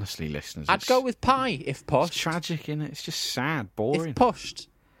 Honestly, listeners. I'd go with pie if pushed. It's tragic, isn't it? It's just sad, boring. If pushed,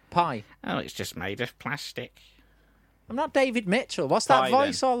 pie. Oh, it's just made of plastic. I'm not David Mitchell. What's Pie, that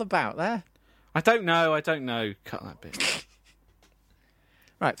voice all about there? I don't know. Cut that bit.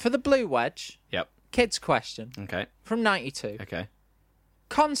 Right, for the blue wedge, Yep. kids question Okay. from 92. Okay.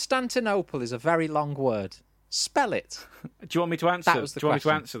 Constantinople is a very long word. Spell it. Do you want me to answer? That was the Do you want me to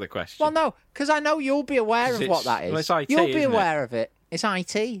question. answer the question? Well, no, because I know you'll be aware of what that is. Well, it's IT, you'll be isn't it? aware of it. It's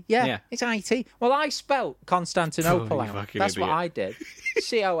IT. Yeah, it's IT. Well, I spelt Constantinople Oh, you out. fucking That's idiot. what I did.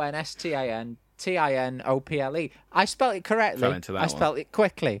 Constantinople. I spelt it correctly. Fell into that I spelt it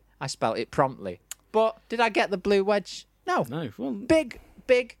quickly. I spelt it promptly. But did I get the blue wedge? No. No. Well,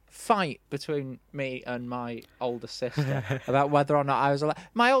 Big fight between me and my older sister about whether or not I was allowed.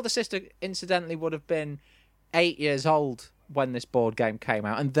 My older sister, incidentally, would have been 8 years old when this board game came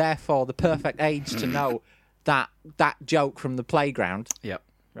out, and therefore the perfect age to know that joke from the playground. Yep.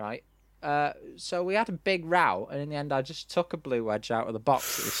 Right. So we had a big row, and in the end, I just took a blue wedge out of the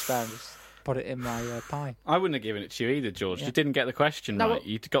box that was spare and just put it in my pie. I wouldn't have given it to you either, George. Yeah. You didn't get the question No, right. well,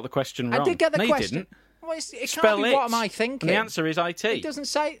 You got the question wrong. I did get the no, question. You didn't. Well, it Spell can't be it. what am I thinking? And the answer is IT. It doesn't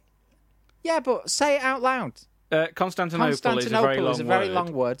say. Yeah, but say it out loud. Constantinople is a very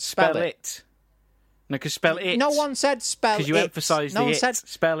long word. Spell it. No, because spell it. No one said spell it. Because you emphasised no the one it. said,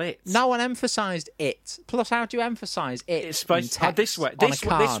 Spell it. No one emphasised it. Plus, how do you emphasise it? It's supposed in text this way. on This a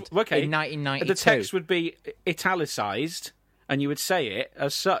card okay. in 1992. The text would be italicised, and you would say it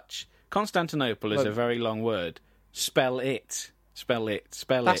as such. Constantinople is a very long word. Spell it. Spell it.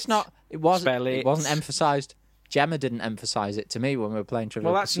 Spell it. That's not. It wasn't. Spell it. It wasn't emphasised. Gemma didn't emphasise it to me when we were playing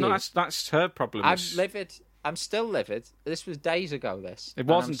Trivial Well, Pursuit. that's her problem. I'm livid. I'm still livid. This was days ago. It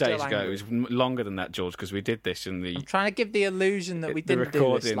wasn't days ago. It was longer than that, George, because we did this in the. I'm trying to give the illusion that we didn't the do this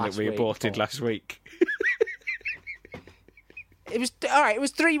recording last that we week, aborted but- last week. It was all right. It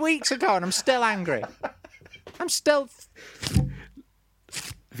was 3 weeks ago, and I'm still angry. I'm still.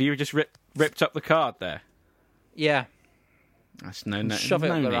 Have you just ripped up the card there? Yeah. That's no Shove it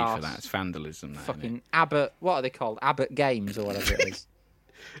up need their for arse. that. It's vandalism. That, isn't it? Fucking Abbott. What are they called? Abbott Games or whatever it is.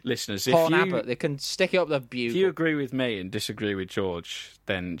 Listeners, if Porn you Abbott. They can stick it up their bugle. if you agree with me and disagree with George,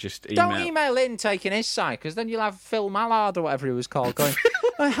 then just email. Don't email in taking his side, because then you'll have Phil Mallard or whatever he was called going,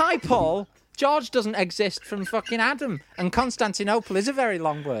 hi, Paul. George doesn't exist from fucking Adam. And Constantinople is a very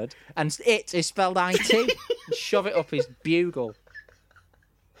long word. And it is spelled IT. And shove it up his bugle.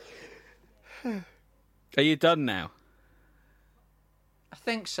 Are you done now? I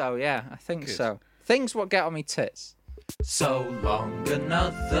think so, yeah. I think so. Things what get on me tits. So long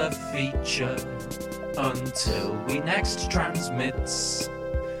another feature until we next transmits.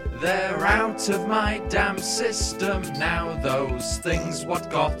 They're out of my damn system now, those things what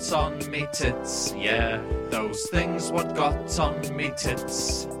got on me tits. Yeah, those things what got on me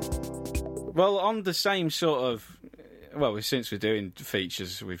tits. Well, on the same sort of... Well, since we're doing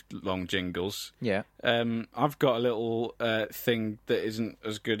features with long jingles, Yeah. I've got a little thing that isn't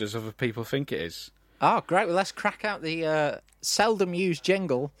as good as other people think it is. Oh, great. Well, let's crack out the seldom used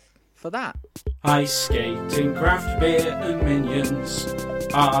jingle for that. Ice skating, craft beer and minions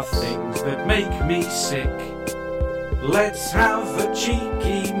are things that make me sick. Let's have a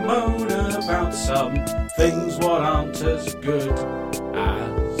cheeky moan about some things what aren't as good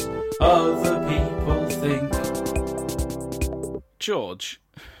as other people think. George.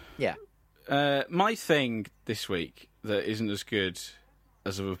 Yeah. My thing this week that isn't as good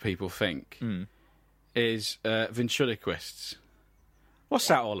as other people think is ventriloquists. What's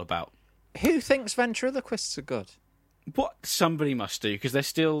that all about? Who thinks ventriloquists are good? What somebody must do, because they're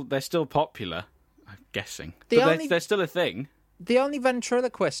still popular. I'm guessing they're still a thing. The only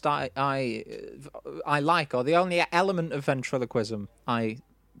ventriloquist I like, or the only element of ventriloquism I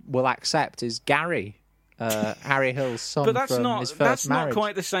will accept, is Gary, Harry Hill's son. But that's from not his first that's marriage. not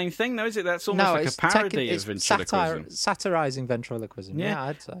quite the same thing, though, is it? That's almost like a parody of ventriloquism. Satirizing ventriloquism. Yeah,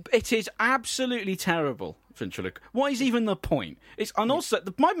 I'd say it is absolutely terrible. Ventriloquism. What is even the point? And also,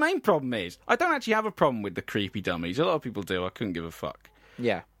 my main problem is I don't actually have a problem with the creepy dummies. A lot of people do. I couldn't give a fuck.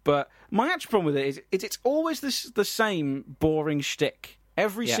 Yeah. But my actual problem with it is it's always the same boring shtick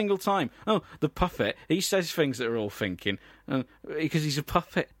every single time. Oh, the puppet. He says things that are all thinking because he's a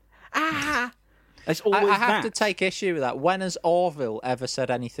puppet. It's always I have to take issue with that. When has Orville ever said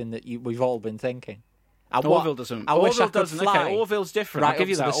anything that we've all been thinking? Orville doesn't. I wish I could fly. Okay, Orville's different. Right I'll give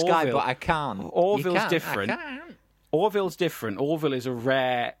you that. The sky, but I can't. Orville's different. Orville's different. Orville is a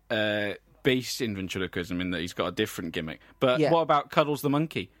rare beast in ventriloquism in that he's got a different gimmick. But what about Cuddles the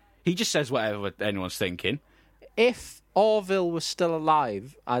monkey? He just says whatever anyone's thinking. If Orville was still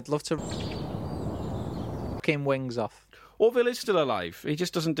alive, I'd love to knock him wings off. Orville is still alive. He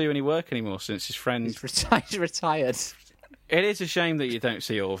just doesn't do any work anymore since his friend... He's retired. It is a shame that you don't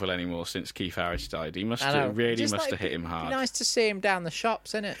see Orville anymore since Keith Harris died. He must have hit him hard. Nice to see him down the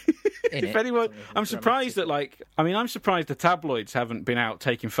shops, isn't it? If anyone, I'm surprised that I'm surprised the tabloids haven't been out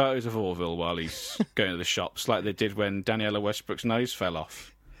taking photos of Orville while he's going to the shops like they did when Daniela Westbrook's nose fell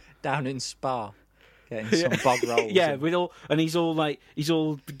off down in Spa. Getting some bog rolls. Yeah, he's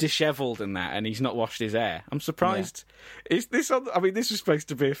all dishevelled and that, and he's not washed his hair. I'm surprised. Yeah. Is this on? I mean, this was supposed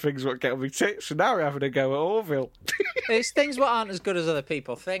to be things what get on me tits, and now we're having a go at Orville. It's things what aren't as good as other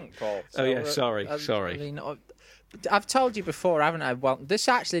people think, Paul. So, sorry. I mean, I've told you before, haven't I? Well, this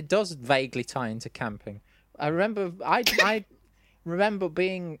actually does vaguely tie into camping. I remember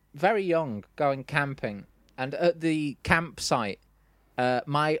being very young, going camping, and at the campsite.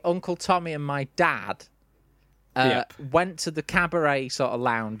 My Uncle Tommy and my dad went to the cabaret sort of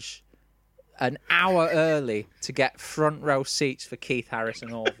lounge an hour early to get front row seats for Keith Harris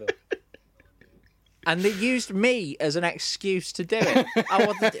and Orville. And they used me as an excuse to do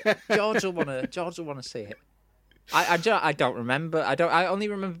it. George will want to see it. I don't remember. I only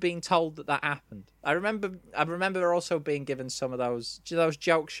remember being told that happened. I remember also being given some of those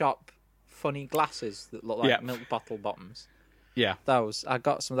joke shop funny glasses that look like milk bottle bottoms. Yeah. I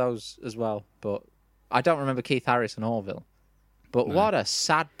got some of those as well, but I don't remember Keith Harris and Orville. But what a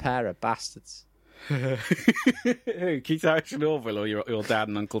sad pair of bastards. Keith Harris and Orville, or your dad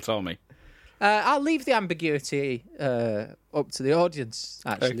and Uncle Tommy? I'll leave the ambiguity up to the audience,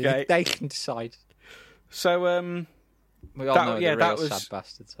 actually. Okay. They can decide. So, we all know the real sad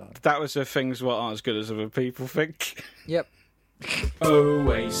bastards are. That was the things what aren't as good as other people think. Yep.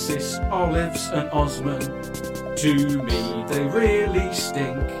 Oasis, Olives and Osman, to me they really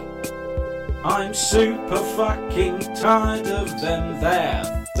stink. I'm super fucking tired of them.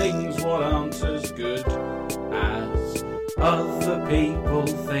 They're things what aren't as good as other people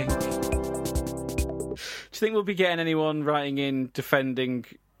think. Do you think we'll be getting anyone writing in defending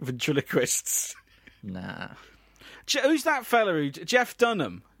ventriloquists? Nah. Who's that fella Jeff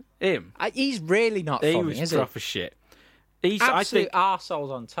Dunham? Him? He's really not funny, is he? He was proper shit. He's absolute arseholes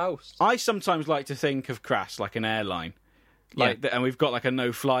on toast. I sometimes like to think of Crass like an airline, and we've got like a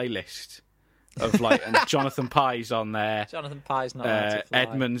no-fly list of and Jonathan Pye's on there. Jonathan Pye's not allowed to fly.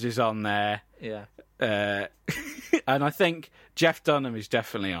 Edmonds is on there. Yeah. And I think Jeff Dunham is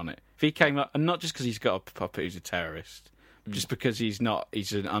definitely on it. If he came up, and not just because he's got a puppet who's a terrorist, just because he's an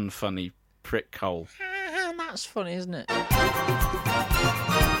unfunny prick hole. That's funny, isn't it?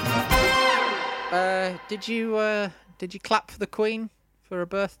 Did you clap for the Queen for her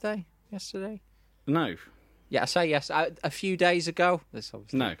birthday yesterday? No. Yeah, I say yes. A few days ago. This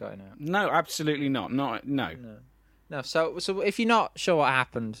obviously going out. No, absolutely not. No. So if you're not sure what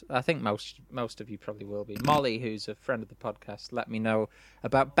happened, I think most of you probably will be. Molly, who's a friend of the podcast, let me know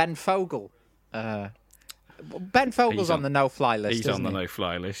about Ben Fogle. Ben Fogle's on the no-fly list. He's on the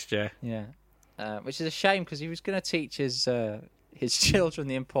no-fly list. Yeah. Yeah. Which is a shame because he was going to teach his children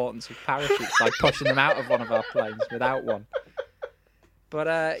the importance of parachutes by pushing them out of one of our planes without one.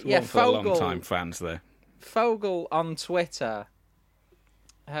 But yeah, for Fogel, long-time fans there. Fogel on Twitter,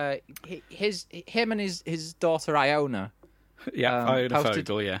 him and his daughter Iona. Yeah, Iona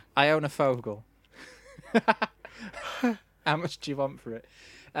Fogel, yeah. Iona Fogel. How much do you want for it?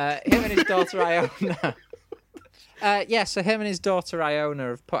 Him and his daughter Iona. So him and his daughter Iona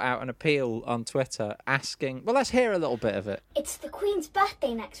have put out an appeal on Twitter asking... Well, let's hear a little bit of it. It's the Queen's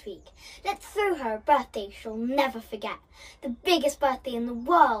birthday next week. Let's throw her a birthday she'll never forget. The biggest birthday in the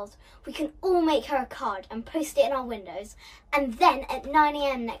world. We can all make her a card and post it in our windows. And then at 9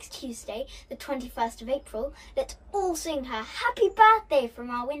 a.m. next Tuesday, the 21st of April, let's all sing her happy birthday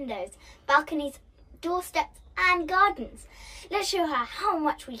from our windows, balconies, doorsteps and gardens. Let's show her how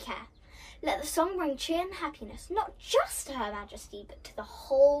much we care. Let the song bring cheer and happiness, not just to Her Majesty, but to the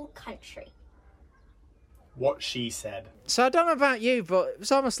whole country. What she said. So I don't know about you, but it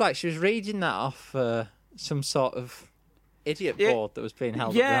was almost like she was reading that off some sort of idiot board that was being held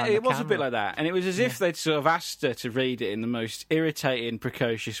up behind the it was camera. a bit like that. And it was as if they'd sort of asked her to read it in the most irritating,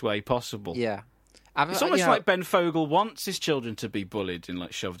 precocious way possible. Yeah. It's almost like Ben Fogel wants his children to be bullied and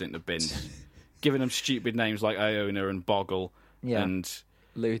like shoved into bins, giving them stupid names like Iona and Boggle and...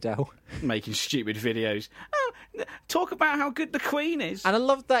 Ludo. Making stupid videos. Oh, talk about how good the Queen is. And I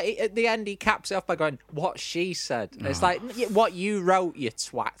love that at the end he caps it off by going, what she said. It's like, what you wrote, you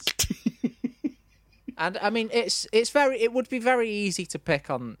twat. And, I mean, it would be very easy to pick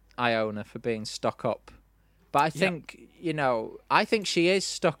on Iona for being stuck up. But I think, I think she is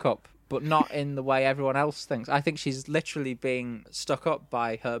stuck up, but not in the way everyone else thinks. I think she's literally being stuck up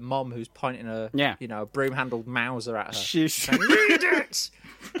by her mum, who's pointing a broom-handled Mauser at her. She's saying, read it!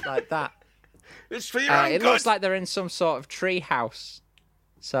 Like that. It's for your own It good. looks like they're in some sort of tree house.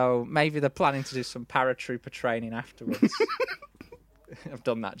 So maybe they're planning to do some paratrooper training afterwards. I've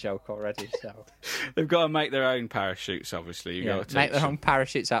done that joke already, so... They've got to make their own parachutes, obviously. You've got to make their own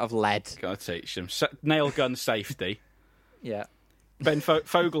parachutes out of lead. Got to teach them. Nail gun safety. Yeah. Ben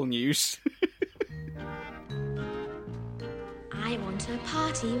Fogel news. I want a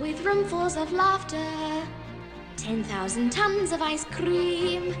party with roomfuls of laughter, 10,000 tons of ice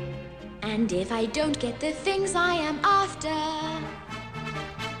cream, and if I don't get the things I am after,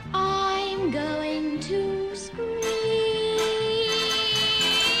 I'm going to scream.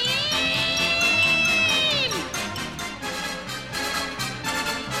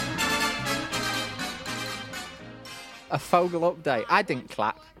 A Fogel update. I didn't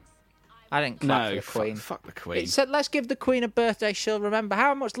clap. For the Queen. Fuck the Queen. It said, let's give the Queen a birthday she'll remember.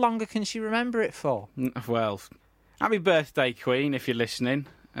 How much longer can she remember it for? Well, happy birthday, Queen, if you're listening.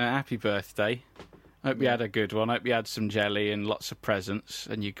 Happy birthday. Hope you had a good one. Hope you had some jelly and lots of presents,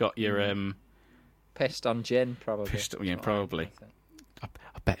 and you got your... Pissed on gin, probably. Probably. I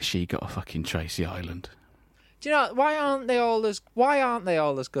bet she got a fucking Tracy Island. Do you know, why aren't they all as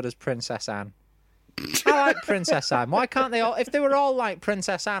good as Princess Anne? I like Princess Anne. Why can't they all... If they were all like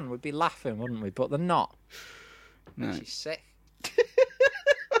Princess Anne, we'd be laughing, wouldn't we? But they're not. No. She's sick.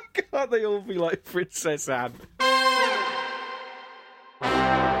 Can't they all be like Princess Anne?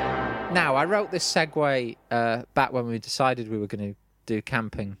 Now, I wrote this segue back when we decided we were going to do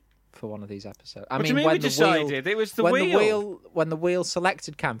camping for one of these episodes. What do you mean we decided? It was the wheel. When the wheel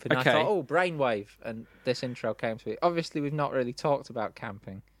selected camping, okay. I thought, oh, brainwave. And this intro came to it. Obviously, we've not really talked about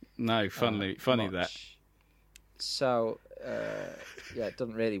camping. No, funny much. That. So, it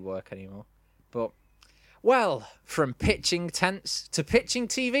doesn't really work anymore. But, well, from pitching tents to pitching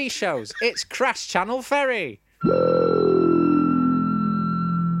TV shows, it's Crash Channel Ferry.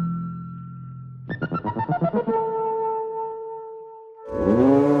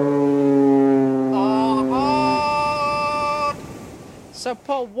 So,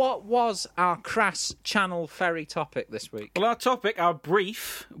 Paul, what was our Crash Channel Ferry topic this week? Well, our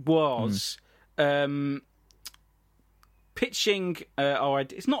brief was pitching.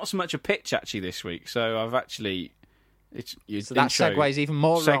 It's not so much a pitch actually this week. So I've actually, that segues even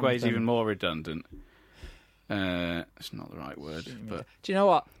more. Even more redundant. It's not the right word, but do you know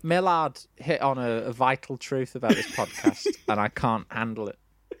what? Millard hit on a vital truth about this podcast, and I can't handle it.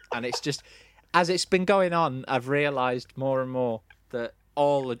 And it's just, as it's been going on, I've realised more and more that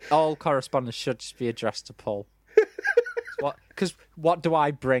all correspondence should just be addressed to Paul. Because what do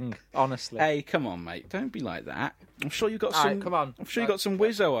I bring, honestly? Hey, come on, mate! Don't be like that. I'm sure you've got some. Right, come on. I'm sure you've got some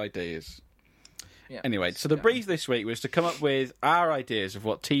Wizzo ideas. Yeah, anyway, so the brief this week was to come up with our ideas of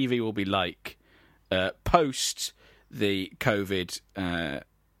what TV will be like post the COVID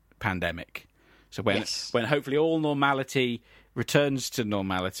pandemic. So when hopefully all normality returns to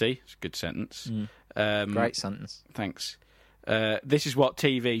normality. It's a good sentence. Great sentence. Thanks. This is what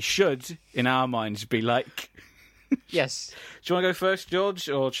TV should, in our minds, be like. Yes. Do you want to go first, George,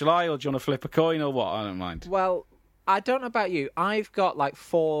 or shall I, or do you want to flip a coin, or what? I don't mind. Well, I don't know about you. I've got like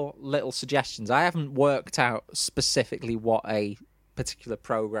 4 little suggestions. I haven't worked out specifically what a particular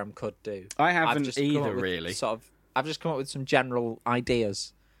program could do. I haven't either, really. I've just come up with some general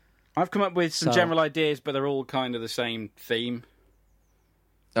ideas. I've come up with some general ideas, but they're all kind of the same theme.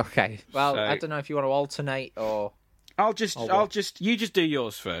 Okay. Well, I don't know if you want to alternate or... you just do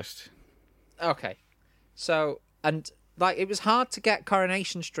yours first. Okay. So, and like it was hard to get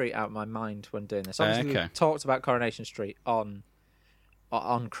Coronation Street out of my mind when doing this. Obviously, we talked about Coronation Street on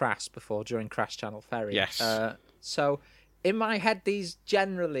Crass before, during Crash Channel Ferry. Yes. So, in my head, these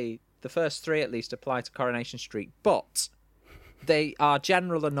generally, the first 3 at least, apply to Coronation Street, but they are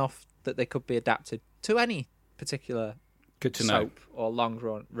general enough that they could be adapted to any particular soap or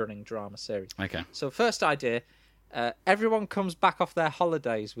long-running drama series. Okay. So, first idea, everyone comes back off their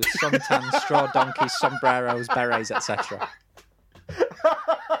holidays with suntans, straw donkeys, sombreros, berets, etc.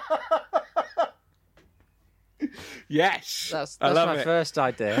 Yes. That's my first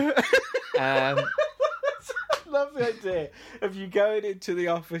idea. I love the idea of you going into the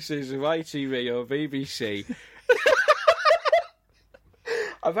offices of ITV or BBC.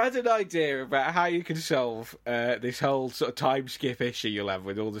 I've had an idea about how you can solve this whole sort of time skip issue you'll have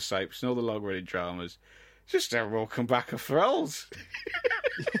with all the soaps and all the long-running dramas. Just everyone come back off rolls.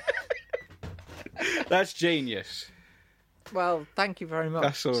 That's genius. Well, thank you very much.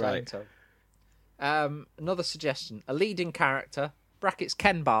 That's all right. Another suggestion. A leading character, brackets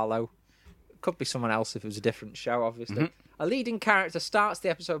Ken Barlow. Could be someone else if it was a different show, obviously. Mm-hmm. A leading character starts the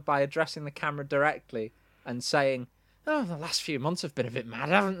episode by addressing the camera directly and saying, "Oh, the last few months have been a bit mad,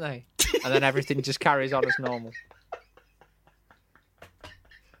 haven't they?" And then everything just carries on as normal.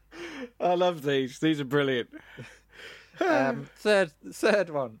 I love these. These are brilliant. Third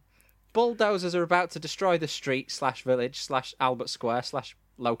one. Bulldozers are about to destroy the street / village / Albert Square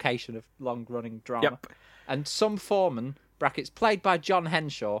 / location of long-running drama. Yep. And some foreman, brackets played by John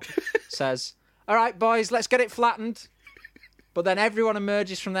Henshaw, says, "All right, boys, let's get it flattened." But then everyone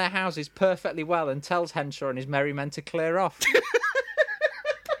emerges from their houses perfectly well and tells Henshaw and his merry men to clear off.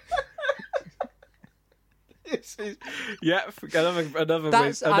 Another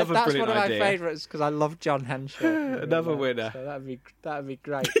that's brilliant one of my idea. favourites because I love John Henshaw. Another winner. So that'd be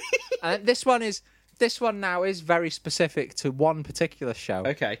great. And this one now is very specific to one particular show.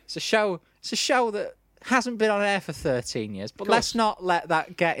 Okay. It's a show that hasn't been on air for 13 years, but let's not let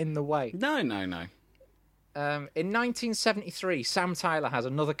that get in the way. No. In 1973, Sam Tyler has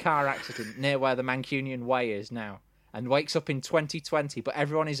another car accident near where the Mancunian Way is now and wakes up in 2020, but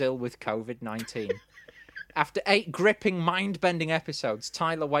everyone is ill with COVID-19. After 8 gripping, mind-bending episodes,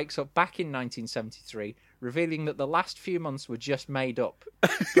 Tyler wakes up back in 1973, revealing that the last few months were just made up.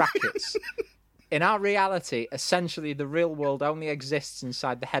 Brackets. In our reality, essentially the real world only exists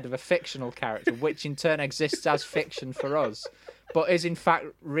inside the head of a fictional character, which in turn exists as fiction for us, but is in fact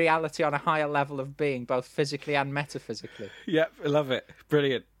reality on a higher level of being, both physically and metaphysically. Yep, I love it.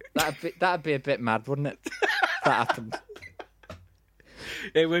 Brilliant. That'd be a bit mad, wouldn't it? If that happened.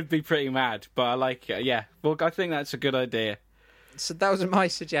 It would be pretty mad, but I like it. Yeah, well, I think that's a good idea. So those are my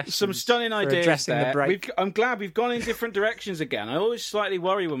suggestions. Some stunning ideas there. The break. I'm glad we've gone in different directions again. I always slightly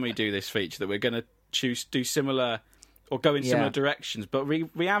worry when we do this feature that we're going to do similar or go in similar directions, but we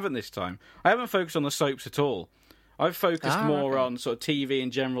haven't this time. I haven't focused on the soaps at all. I've focused more on sort of TV in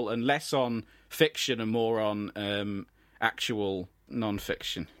general and less on fiction and more on actual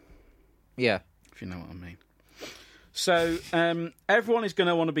non-fiction. Yeah. If you know what I mean. So everyone is going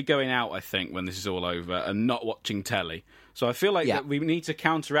to want to be going out, I think, when this is all over and not watching telly. So I feel like that we need to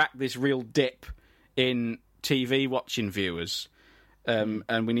counteract this real dip in TV watching viewers, and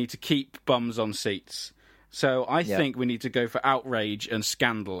we need to keep bums on seats. So I think we need to go for outrage and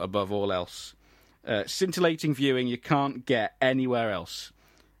scandal above all else. Scintillating viewing you can't get anywhere else.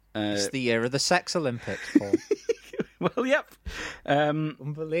 It's the year of the Sex Olympics, Paul. Well, yep.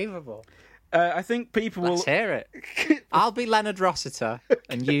 Unbelievable. I think people will... Let's hear it. I'll be Leonard Rossiter,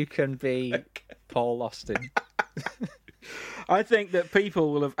 and you can be Paul Austin. I think that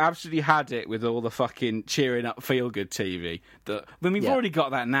people will have absolutely had it with all the fucking cheering up feel-good TV. We've already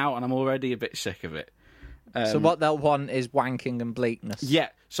got that now, and I'm already a bit sick of it. So what they'll want is wanking and bleakness. Yeah,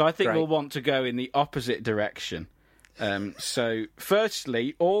 so I think we'll want to go in the opposite direction. So,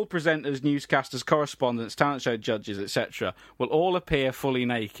 firstly, all presenters, newscasters, correspondents, talent show judges, etc., will all appear fully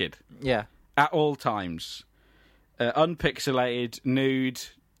naked. Yeah. At all times. Unpixelated, nude,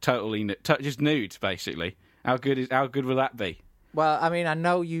 totally just nude, basically. How good will that be? Well, I mean, I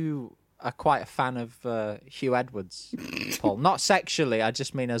know you quite a fan of Hugh Edwards, Paul. Not sexually, I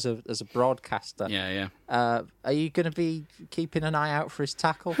just mean as a broadcaster. Yeah. Are you going to be keeping an eye out for his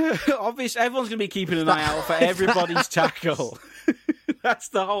tackle? Obviously, everyone's going to be keeping an eye out for everybody's tackle. That's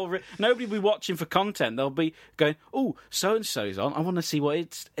the whole... Nobody will be watching for content. They'll be going, oh, so-and-so's on. I want to see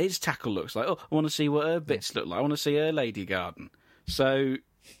what his tackle looks like. Oh, I want to see what her bits look like. I want to see her lady garden. So, do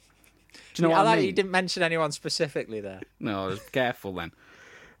you know what I mean? You didn't mention anyone specifically there. No, I was careful then.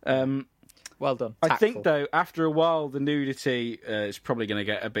 Well done. I think, though, after a while, the nudity is probably going to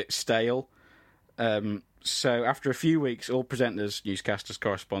get a bit stale. So after a few weeks, all presenters, newscasters,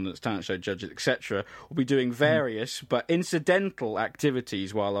 correspondents, talent show judges, etc., will be doing various but incidental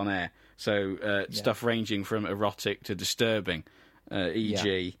activities while on air. So stuff ranging from erotic to disturbing,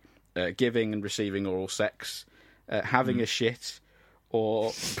 e.g. Giving and receiving oral sex, having a shit,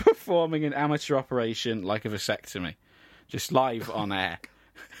 or performing an amateur operation like a vasectomy, just live on air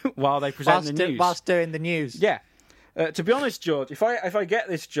while they present the news. Whilst doing the news. Yeah. To be honest, George, if I get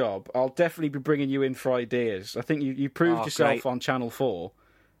this job, I'll definitely be bringing you in for ideas. I think you proved yourself on Channel 4.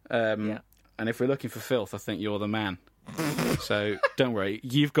 And if we're looking for filth, I think you're the man. So don't worry,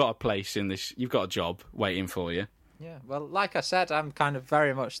 you've got a place in this. You've got a job waiting for you. Yeah, well, like I said, I'm kind of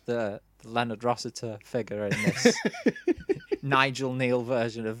very much the Leonard Rossiter figure in this Nigel Neal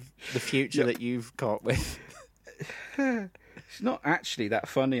version of the future that you've got with. It's not actually that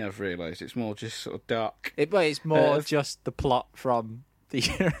funny, I've realised. It's more just sort of dark. It's more just the plot from the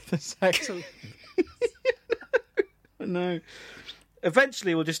Year of the Sex. No.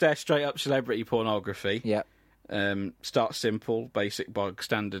 Eventually, we'll just air straight up celebrity pornography. Yeah. Start simple, basic, bog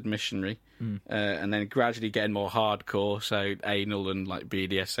standard missionary, and then gradually getting more hardcore, so anal and like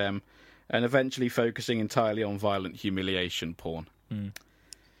BDSM, and eventually focusing entirely on violent humiliation porn.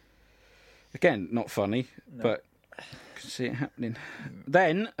 Again, not funny, but I can see it happening.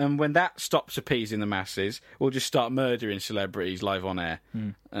 Then, when that stops appeasing the masses, we'll just start murdering celebrities live on air.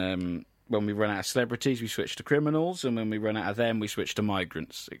 When we run out of celebrities, we switch to criminals, and when we run out of them, we switch to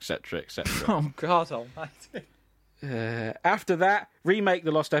migrants, etc., etc. Oh, God almighty. After that, remake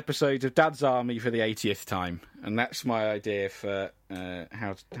the lost episodes of Dad's Army for the 80th time. And that's my idea for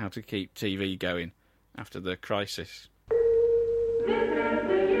how to keep TV going after the crisis.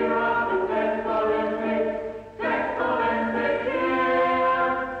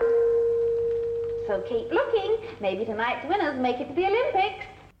 So keep looking. Maybe tonight's winners make it to the Olympics.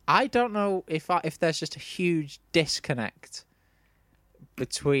 I don't know if there's just a huge disconnect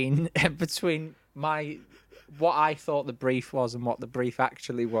between my what I thought the brief was and what the brief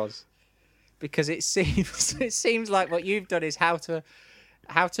actually was, because it seems like what you've done is how to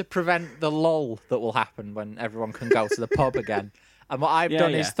prevent the lull that will happen when everyone can go to the pub again, and what I've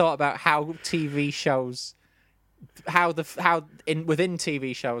done is thought about how TV shows, within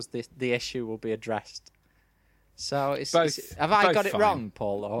TV shows the issue will be addressed. So have I got it wrong,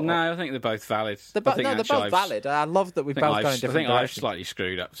 Paul? No, I think they're both valid. They're both valid. I love that we've both gone in different directions. I think I've slightly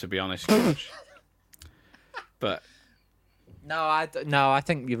screwed up, to be honest, George. But no, I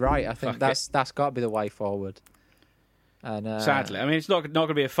think you're right. I think that's got to be the way forward. And sadly, I mean, it's not going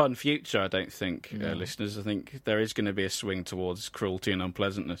to be a fun future. I don't think, listeners. I think there is going to be a swing towards cruelty and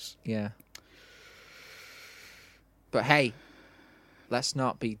unpleasantness. Yeah. But hey, let's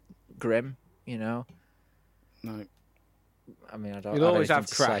not be grim. You know. No. I mean, I don't. You'll always have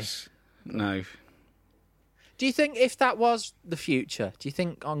crass. No. Do you think if that was the future, do you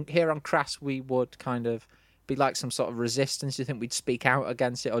think here on Crass we would kind of be like some sort of resistance? Do you think we'd speak out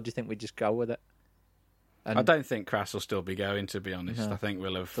against it, or do you think we'd just go with it? And I don't think Crass will still be going, to be honest. I think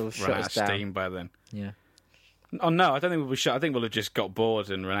we'll have run out of steam by then. Yeah. Oh, no, I don't think we'll be shut. I think we'll have just got bored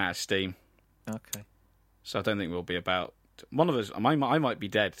and run out of steam. Okay. So I don't think we'll be about... One of us, I might be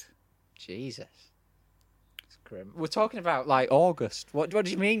dead. Jesus. It's grim. We're talking about, like, August. What do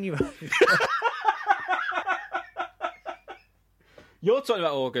you mean you... You're talking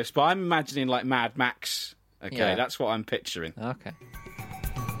about August, but I'm imagining, like, Mad Max. Okay, that's what I'm picturing. Okay.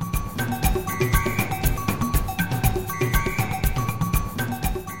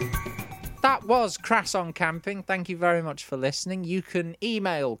 That was Crass on Camping. Thank you very much for listening. You can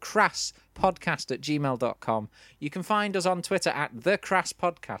email crasspodcast@gmail.com. You can find us on Twitter at The Crass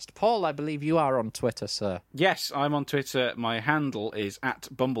Podcast. Paul, I believe you are on Twitter, sir. Yes, I'm on Twitter. My handle is at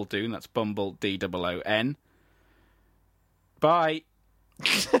Bumbledoon. That's Bumble DOON. Bye.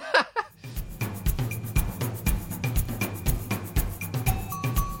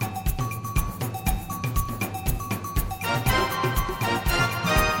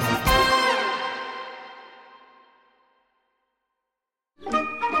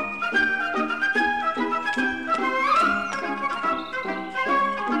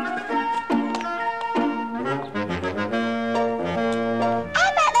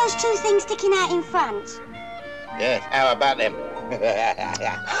 sticking out in front? Yes, how about them?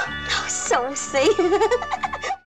 Oh, saucy.